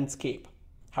colorful landscape.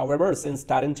 However, since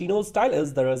Tarantino's style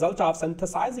is the result of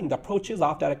synthesizing the approaches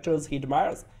of directors he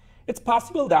admires, it's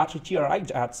possible that Ritchie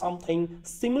arrived at something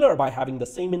similar by having the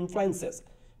same influences.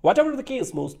 Whatever the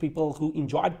case, most people who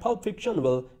enjoyed Pulp Fiction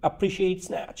will appreciate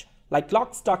Snatch. Like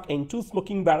Lock, Stock, and Two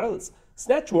Smoking Barrels,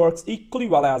 Snatch works equally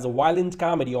well as a violent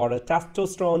comedy or a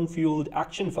testosterone-fueled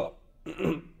action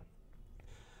film.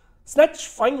 Snatch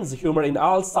finds humor in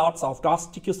all sorts of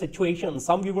drastic situations.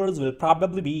 Some viewers will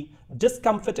probably be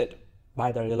discomfited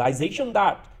by the realization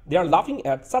that they are laughing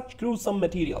at such gruesome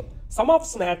material. Some of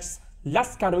Snatch's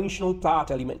less conventional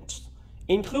plot elements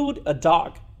include a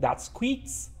dog that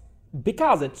squeaks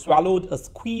because it swallowed a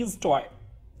squeeze toy,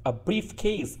 a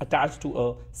briefcase attached to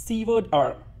a severed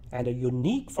arm, and a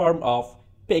unique form of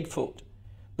pig food.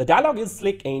 The dialogue is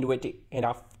slick and witty, and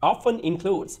often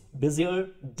includes bizarre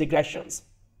digressions.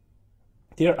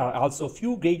 There are also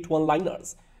few great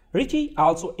one-liners. Ritchie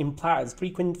also implies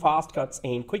frequent fast cuts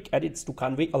and quick edits to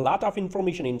convey a lot of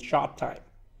information in short time.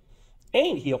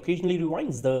 And he occasionally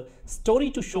rewinds the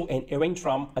story to show an event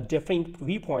from a different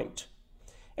viewpoint.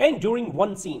 And during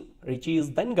one scene,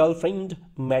 Ritchie's then-girlfriend,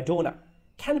 Madonna,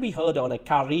 can be heard on a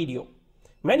car radio.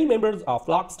 Many members of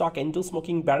Lock, Stock, and Two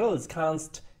Smoking Barrels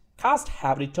cast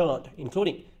have returned,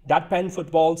 including deadpan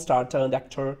football star turned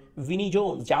actor Vinnie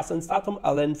Jones, Jason Statham,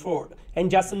 Alan Ford,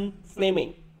 and Jason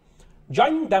Fleming.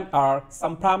 Joining them are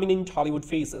some prominent Hollywood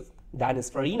faces. Dennis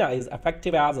Farina is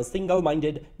effective as a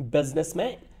single-minded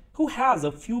businessman who has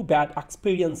a few bad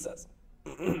experiences.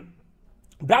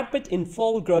 Brad Pitt in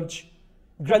full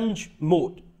grunge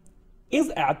mode is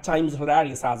at times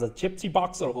hilarious as a gypsy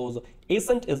boxer whose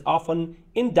accent is often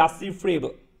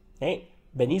indecipherable. And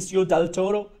Benicio del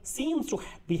Toro seems to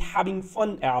be having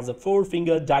fun as a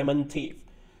four-fingered diamond thief.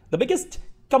 The biggest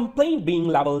complaint being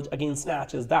leveled against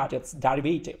Snatch is that it's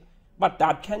derivative, but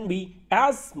that can be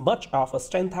as much of a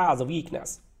strength as a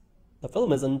weakness. The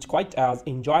film isn't quite as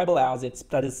enjoyable as its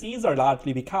predecessor,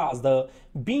 largely because the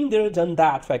been there done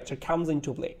that factor comes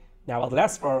into play.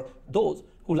 Nevertheless, for those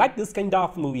who like this kind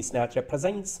of movie, Snatch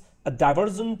represents a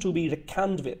diversion to be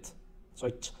reckoned with. So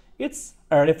it's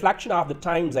a reflection of the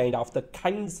times and of the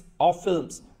kinds of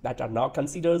films that are now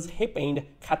considered hip and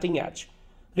cutting edge.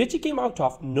 Ritchie came out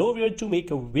of nowhere to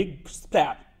make a big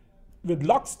splash with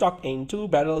Lock, Stock, and Two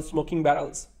Smoking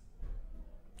Barrels.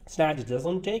 Snatch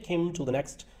doesn't take him to the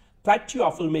next plateau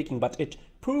of filmmaking, but it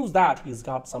proves that he's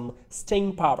got some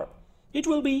staying power. It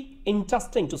will be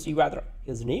interesting to see whether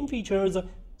his name features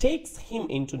takes him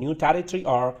into new territory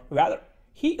or whether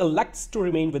he elects to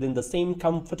remain within the same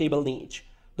comfortable niche.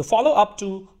 The follow-up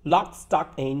to Lock,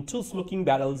 Stock, and Two Smoking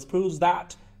Barrels proves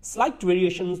that slight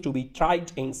variations to be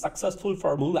tried and successful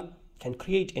formula can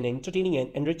create an entertaining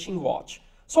and enriching watch.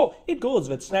 So it goes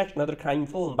with Snatch, another crime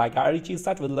film by Guy Ritchie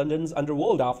set with London's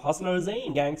underworld of hustlers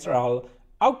and gangsters all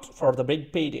out for the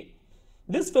big payday.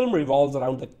 This film revolves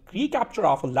around the recapture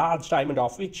of a large diamond,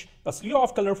 of which a slew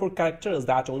of colorful characters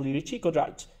that only Ritchie could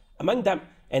write. Among them,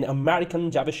 an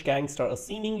American Jewish gangster, a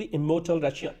seemingly immortal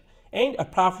Russian, and a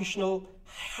professional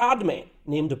hardman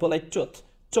named Bullet-Tooth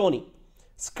Tony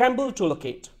scramble to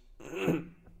locate.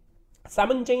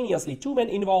 Simultaneously, two men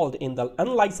involved in the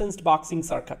unlicensed boxing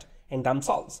circuit and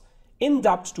themselves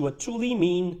induct to a truly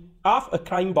mean of a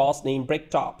crime boss named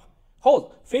Bricktop, whose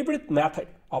favorite method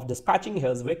of dispatching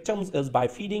his victims is by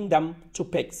feeding them to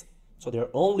pigs. So their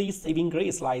only saving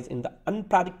grace lies in the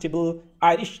unpredictable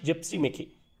Irish gypsy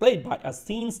Mickey, played by a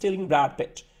scene-stealing Brad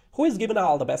Pitt, who is given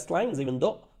all the best lines even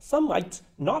though some might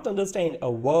not understand a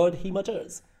word he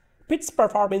mutters. Pitt's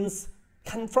performance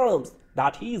confirms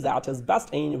that he is at his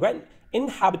best when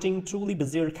inhabiting truly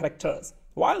bizarre characters,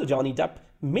 while Johnny Depp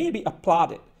may be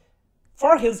applauded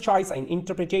for his choice and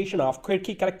interpretation of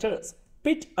quirky characters.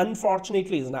 Pitt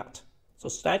unfortunately is not. So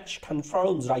Snatch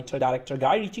confirms writer-director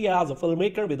Guy Ritchie as a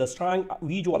filmmaker with a strong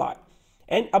visual eye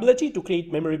and ability to create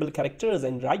memorable characters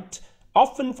and write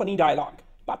often funny dialogue.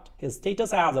 But his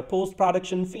status as a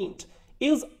post-production fiend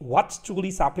is what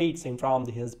truly separates him from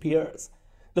his peers.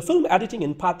 The film editing,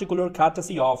 in particular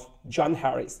courtesy of John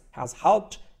Harris, has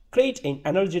helped create an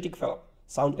energetic film.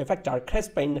 Sound effects are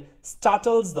crisp and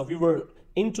startles the viewer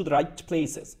into the right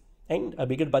places, and a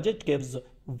bigger budget gives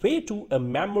way to a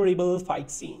memorable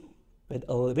fight scene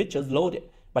which is loaded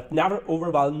but never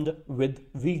overwhelmed with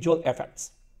visual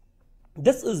effects.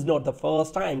 This is not the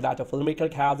first time that a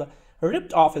filmmaker has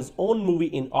ripped off his own movie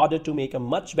in order to make a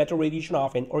much better edition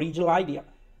of an original idea.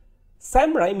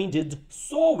 Sam Raimi did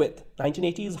so with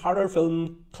 1980s horror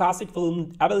film, classic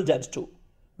film Evil Dead 2,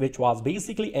 which was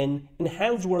basically an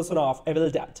enhanced version of Evil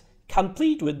Dead,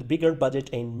 complete with bigger budget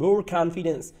and more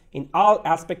confidence in all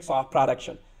aspects of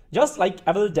production. Just like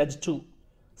Evil Dead 2,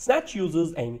 Snatch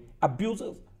uses and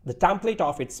abuses the template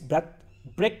of its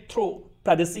breakthrough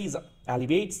predecessor,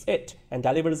 elevates it, and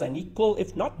delivers an equal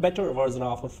if not better version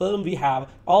of a film we have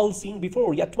all seen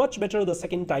before, yet much better the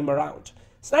second time around.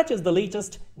 Snatch is the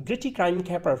latest gritty crime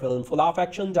caper film full of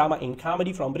action, drama, and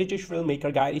comedy from British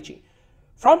filmmaker Guy Ritchie.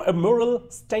 From a moral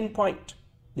standpoint,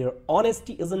 their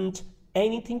honesty isn't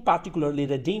anything particularly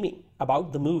redeeming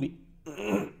about the movie.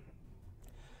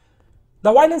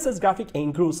 The violence is graphic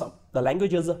and gruesome, the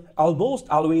language is almost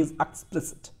always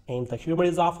explicit, and the humor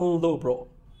is often lowbrow.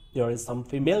 There is some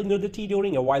female nudity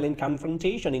during a violent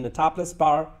confrontation in a topless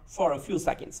bar for a few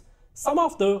seconds. Some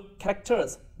of the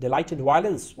characters delight in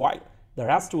violence, while the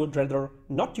rest would rather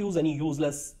not use any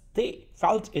useless. They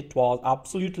felt it was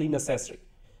absolutely necessary.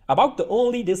 About the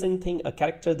only decent thing a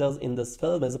character does in this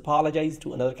film is apologize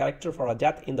to another character for a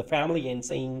death in the family and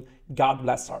saying, God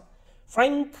bless her.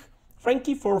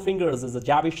 Frankie Four Fingers is a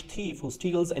Javish thief who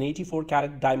steals an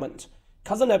 84-carat diamond.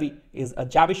 Cousin Evie is a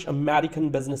Javish American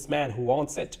businessman who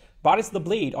wants it. Boris the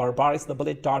Blade, or Boris the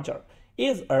Bullet Dodger,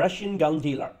 is a Russian gun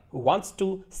dealer who wants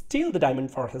to steal the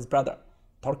diamond for his brother.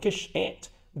 Turkish Aunt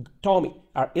Tommy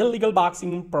are illegal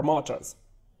boxing promoters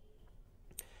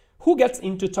who gets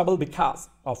into trouble because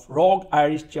of rogue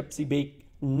Irish gypsy big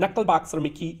knuckle boxer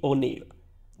Mickey O'Neill.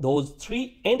 Those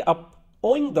three end up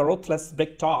owing the ruthless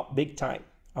Bricktop big time,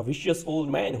 a vicious old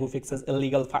man who fixes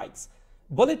illegal fights.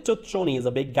 Bullet Tooth Tony is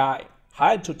a big guy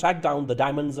hired to track down the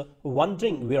diamond's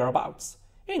wandering whereabouts.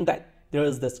 And then there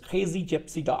is this crazy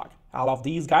gypsy dog. All of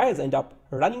these guys end up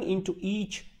running into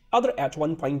each other at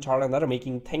one point or another,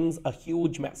 making things a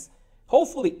huge mess.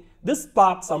 Hopefully, this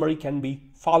plot summary can be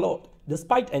followed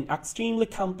despite an extremely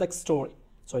complex story.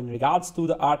 So in regards to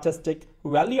the artistic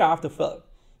value of the film,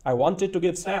 I wanted to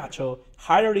give Snatch a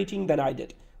higher rating than I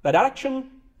did. The direction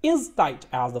is tight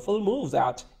as the film moves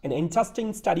at an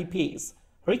interesting steady pace.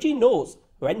 Ritchie knows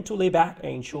when to lay back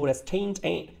and show restraint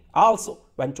and also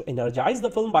when to energize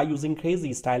the film by using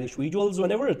crazy stylish visuals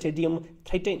whenever tedium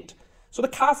threatened. So the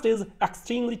cast is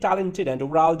extremely talented and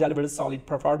overall delivers solid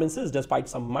performances despite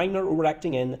some minor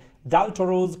overacting and Del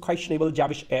Toro's questionable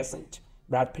Javish accent.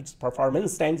 Brad Pitt's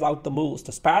performance stands out the most,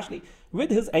 especially with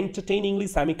his entertainingly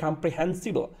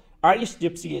semi-comprehensible Irish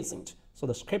gypsy accent. So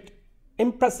the script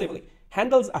impressively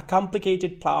handles a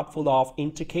complicated plot full of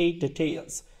intricate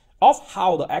details of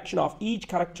how the action of each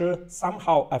character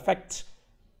somehow affects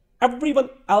everyone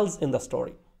else in the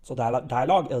story. So the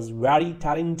dialogue is very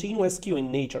Tarantino-esque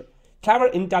in nature, clever,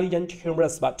 intelligent,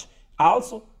 humorous, but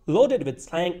also loaded with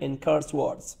slang and curse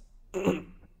words.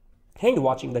 And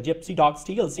watching the gypsy dog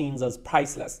steal scenes is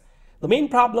priceless. The main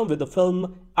problem with the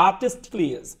film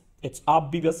artistically is its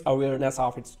obvious awareness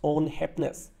of its own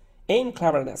hipness and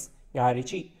cleverness. Guy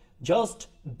Ritchie just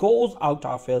goes out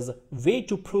of his way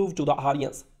to prove to the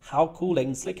audience how cool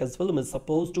and slick his film is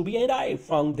supposed to be, and I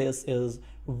found this is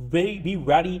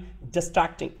very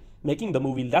distracting, making the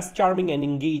movie less charming and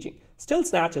engaging. Still,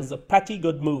 Snatch is a pretty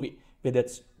good movie with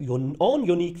its own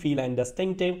unique feel and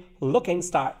distinctive look and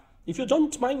style. If you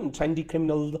don't mind trendy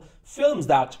criminal films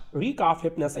that reek of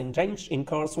hipness and drenched in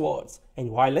curse words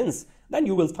and violence, then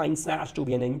you will find Snatch to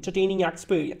be an entertaining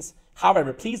experience.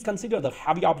 However, please consider the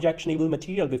heavy objectionable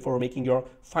material before making your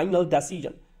final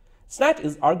decision. Snatch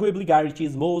is arguably Guy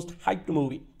Ritchie's most hyped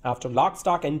movie, after Lock,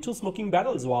 Stock and Two Smoking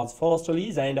Barrels was first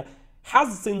released and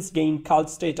has since gained cult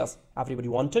status. Everybody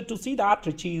wanted to see that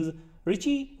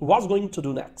Ritchie was going to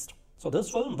do next. So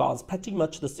this film was pretty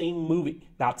much the same movie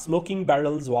that Smoking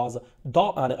Barrels was,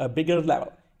 though on a bigger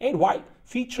level, and while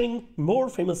featuring more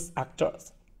famous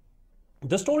actors.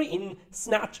 The story in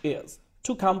Snatch is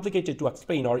too complicated to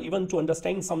explain or even to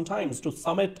understand sometimes. To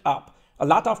sum it up, a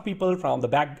lot of people from the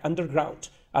back underground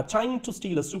are trying to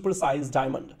steal a supersized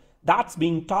diamond that's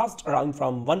being tossed around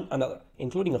from one another,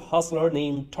 including a hustler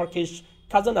named Turkish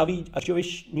cousin Avi, a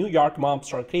Jewish New York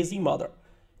mobster crazy mother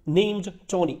named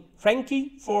Tony,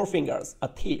 Frankie Four Fingers, a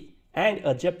thief, and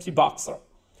a gypsy boxer.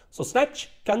 So Snatch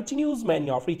continues many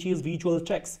of Ritchie's visual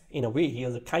tricks. In a way, he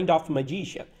is a kind of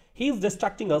magician. He is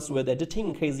distracting us with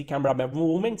editing, crazy camera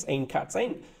movements and cuts,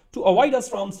 and to avoid us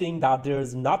from seeing that there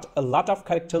is not a lot of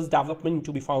characters development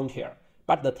to be found here.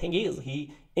 But the thing is,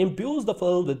 he imbues the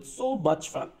film with so much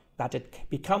fun that it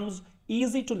becomes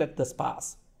easy to let this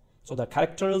pass. So the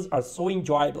characters are so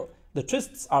enjoyable, the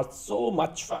twists are so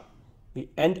much fun. We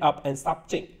end up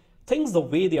accepting things the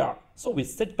way they are, so we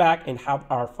sit back and have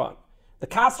our fun. The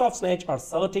cast of Snatch are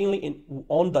certainly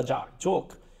on the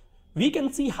joke. We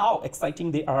can see how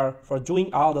exciting they are for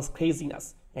doing all this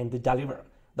craziness, and they deliver.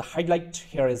 The highlight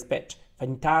here is Pitt,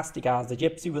 fantastic as the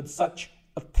gypsy with such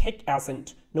a thick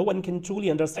accent. No one can truly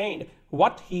understand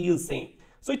what he is saying.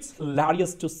 So it's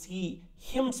hilarious to see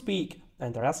him speak,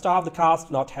 and the rest of the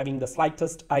cast not having the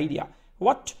slightest idea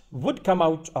what would come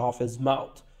out of his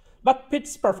mouth. But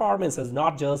Pitt's performance is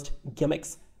not just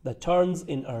gimmicks, the turns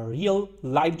in a real,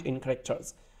 lived-in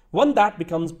characters. One that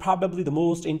becomes probably the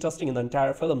most interesting in the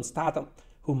entire film, Statham,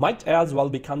 who might as well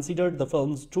be considered the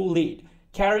film's true lead,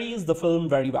 carries the film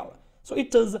very well. So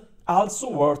it is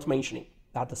also worth mentioning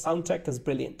that the soundtrack is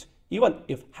brilliant, even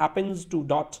if happens to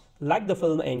not like the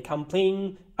film and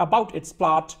complain about its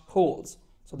plot holes.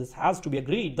 So this has to be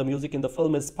agreed, the music in the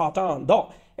film is spot on,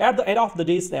 though at the end of the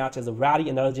day, Snatch is a very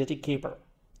energetic caper.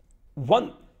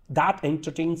 One that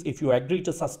entertains if you agree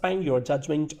to suspend your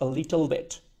judgment a little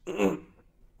bit.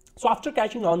 So after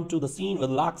catching on to the scene with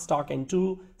Lock, Stock and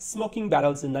Two Smoking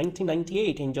Barrels in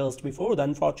 1998 and just before the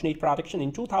unfortunate production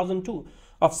in 2002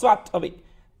 of Swept Away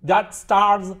that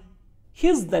stars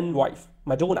his then wife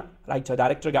Madonna,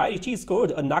 writer-director Guy Ritchie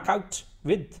scored a knockout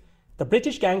with the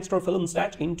British gangster film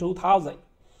Snatch in 2000.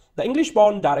 The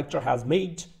English-born director has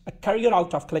made a career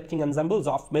out of collecting ensembles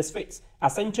of misfits,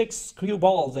 eccentric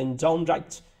screwballs and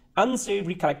downright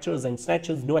unsavory characters, and Snatch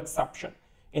is no exception.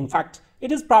 In fact,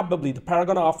 it is probably the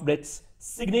paragon of Britt's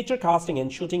signature casting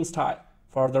and shooting style.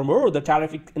 Furthermore, the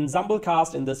terrific ensemble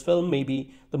cast in this film may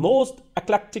be the most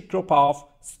eclectic group of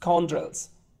scoundrels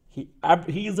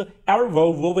he's ever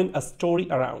woven a story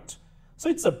around. So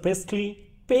it's a briskly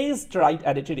paced ride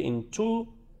edited in true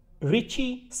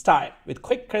Ritchie style, with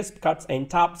quick crisp cuts and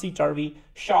topsy-turvy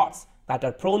shots that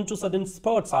are prone to sudden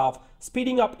spurts of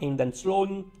speeding up and then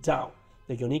slowing down.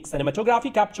 The unique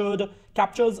cinematography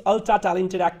captures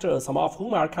ultra-talented actors, some of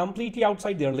whom are completely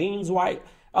outside their lanes, while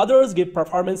others give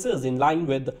performances in line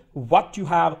with what you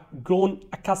have grown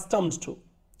accustomed to.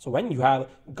 So when you have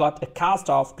got a cast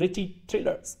of gritty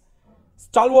thrillers,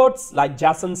 stalwarts like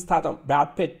Jason Statham,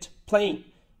 Brad Pitt playing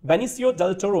Benicio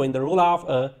del Toro in the role of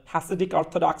a Hasidic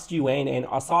Orthodox Jew, and an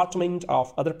assortment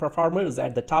of other performers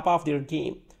at the top of their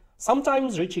game,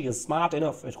 sometimes Ritchie is smart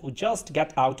enough to just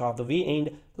get out of the way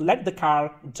and let the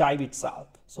car drive itself.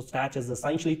 So Snatch is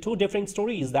essentially two different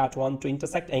stories that want to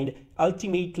intersect and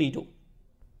ultimately do.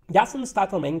 Jason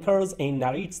Statham anchors and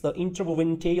narrates the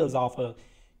interwoven tales of a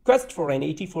quest for an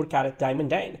 84-carat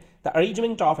diamond and the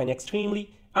arrangement of an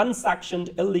extremely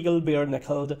unsanctioned, illegal,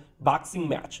 bare-knuckled boxing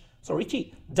match. So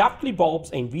Ritchie deftly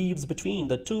bobs and weaves between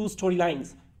the two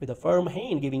storylines with a firm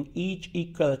hand, giving each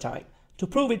equal time to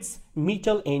prove its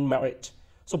mettle and merit.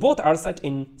 So both are set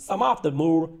in some of the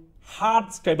more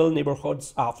hard-scrabble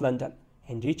neighborhoods of London,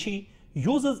 and Ritchie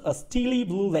uses a steely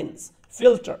blue lens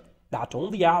filter that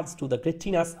only adds to the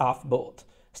grittiness of both.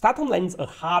 Statham lends a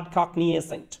hard Cockney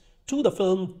accent to the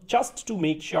film just to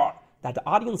make sure that the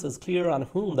audience is clear on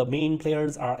whom the main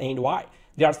players are and why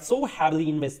they are so heavily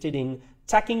invested in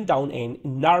tracking down an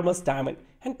enormous diamond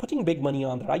and putting big money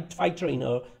on the right fighter in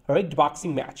a rigged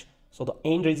boxing match. So the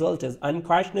end result is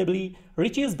unquestionably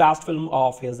Ritchie's best film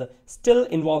of his still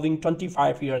involving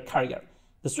 25-year career.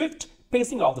 The swift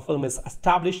pacing of the film is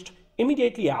established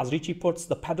immediately as Ritchie puts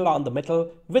the pedal on the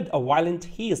metal with a violent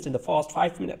haste in the first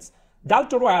 5 minutes. Del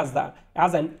Toro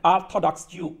as an orthodox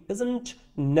Jew isn't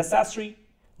necessarily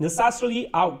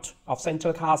out of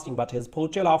central casting, but his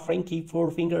portrayal of Frankie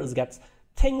Four Fingers gets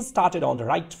things started on the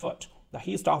right foot. The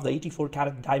Heist of the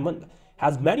 84-carat diamond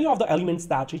has many of the elements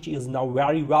that Ritchie is now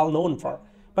very well known for,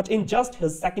 but in just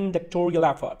his second directorial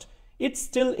effort, it's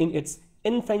still in its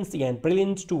infancy and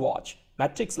brilliant to watch.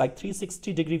 Metrics like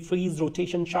 360-degree freeze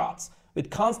rotation shots with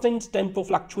constant tempo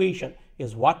fluctuation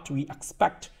is what we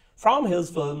expect from his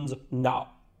films now.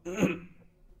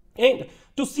 And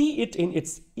to see it in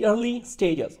its early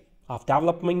stages of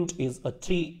development is a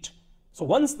treat. So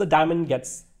once the diamond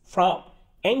gets from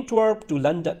Antwerp to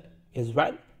London is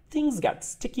when things get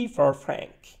sticky for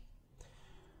Frank.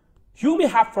 You may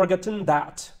have forgotten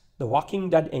that The Walking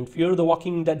Dead and Fear the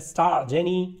Walking Dead star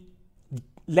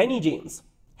Lenny James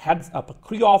heads up a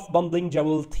crew of bumbling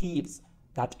jewel thieves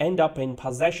that end up in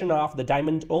possession of the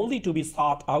diamond only to be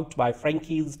sought out by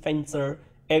Frankie's fencer,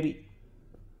 Abby.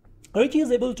 Ritchie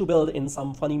is able to build in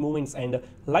some funny moments and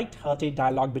light-hearted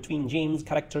dialogue between James'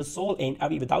 character's soul and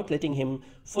Abby without letting him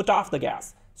foot off the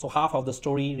gas. So half of the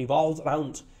story revolves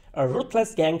around a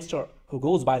ruthless gangster who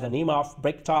goes by the name of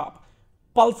Bricktop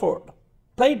Pulford,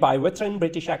 played by veteran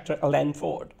British actor Alan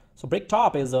Ford. So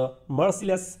Bricktop is a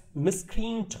merciless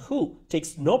miscreant who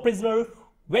takes no prisoner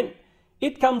when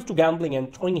it comes to gambling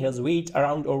and throwing his weight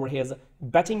around over his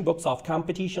betting books of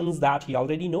competitions that he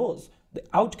already knows the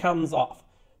outcomes of.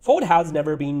 Ford has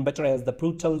never been better as the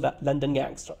brutal London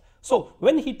gangster. So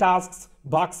when he tasks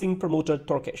boxing promoter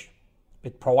Turkish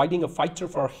with providing a fighter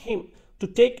for him to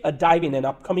take a dive in an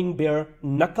upcoming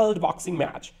bare-knuckled boxing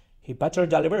match, he better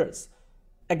delivers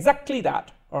exactly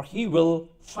that, or he will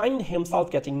find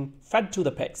himself getting fed to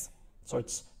the pigs. So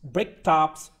it's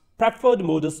Bricktop's preferred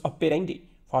modus operandi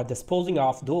for disposing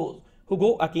of those who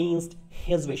go against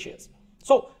his wishes.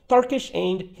 So Turkish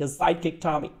and his sidekick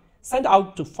Tommy send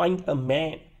out to find a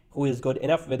man who is good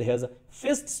enough with his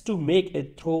fists to make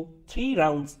it through 3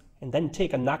 rounds and then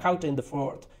take a knockout in the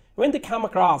 4th. When they come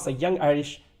across a young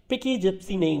Irish picky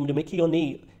gypsy named Mickey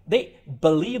O'Neill, they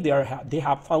believe they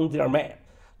have found their man.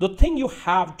 The thing you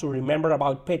have to remember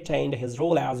about Pitt and his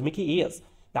role as Mickey is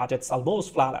that it's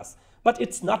almost flawless. But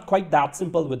it's not quite that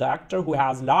simple with the actor who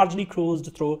has largely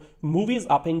cruised through movies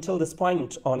up until this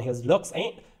point on his looks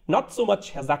and not so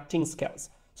much his acting skills.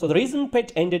 So the reason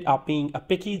Pitt ended up being a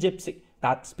picky gypsy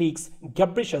that speaks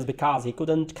gibberish is because he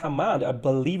couldn't command a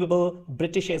believable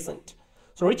British accent.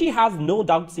 So Ritchie has no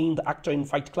doubt seen the actor in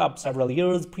Fight Club several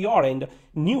years prior and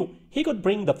knew he could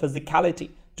bring the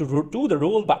physicality to do the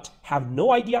role, but have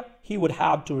no idea he would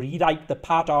have to rewrite the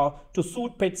part to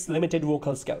suit Pitt's limited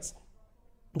vocal skills.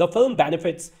 The film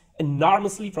benefits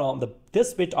enormously from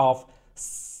this bit of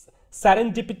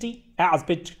serendipity as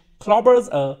Pitt clobbers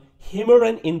a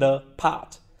Himmeran in the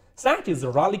part. Snatch is a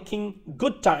rollicking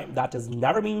good time that is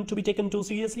never meant to be taken too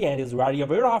seriously and is very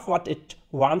aware of what it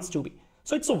wants to be.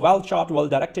 So it's a well-shot,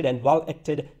 well-directed and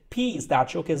well-acted piece that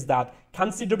showcases that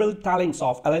considerable talents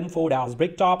of Alan Ford as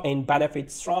Bricktop and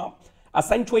benefits from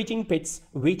accentuating Pitt's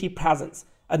weighty presence.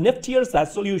 A niftier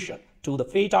solution to the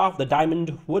fate of the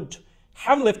diamond would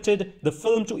have lifted the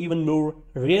film to even more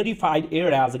rarefied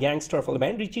air as a gangster film,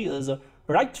 and Ritchie is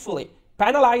rightfully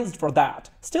penalized for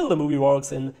that. Still, the movie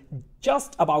works in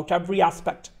just about every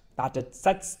aspect that it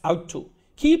sets out to,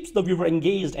 keeps the viewer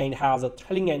engaged and has a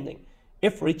thrilling ending.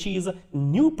 If Ritchie's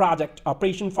new project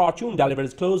Operation Fortune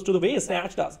delivers close to the way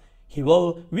Snatch does, we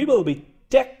will be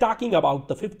talking about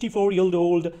the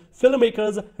 54-year-old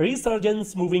filmmaker's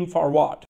resurgence moving forward.